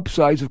the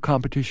upsides of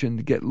competition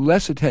to get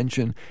less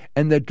attention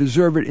and that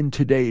deserve it in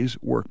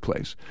today's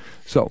workplace.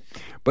 So,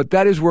 but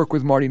that is Work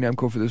with Marty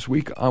Nemko for this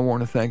week. I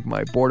want to thank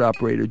my board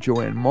operator,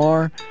 Joanne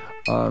Marr,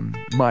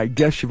 my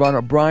guest, Siobhan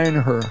O'Brien,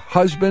 her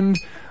husband,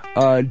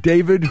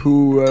 David,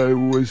 who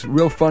was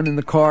real fun in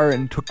the car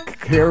and took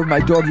care of my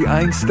doggy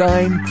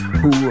Einstein,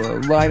 who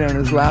lied on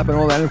his lap and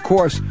all that. And of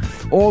course,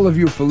 all of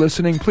you for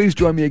listening. Please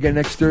join me again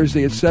next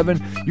Thursday at 7.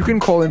 You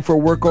can call in for a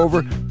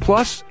workover,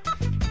 plus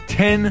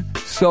 10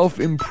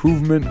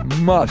 self-improvement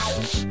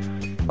musts.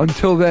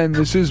 Until then,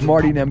 this is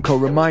Marty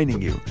Nemko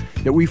reminding you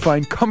that we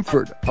find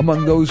comfort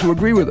among those who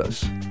agree with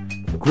us,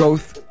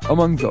 growth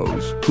among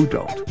those who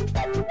don't.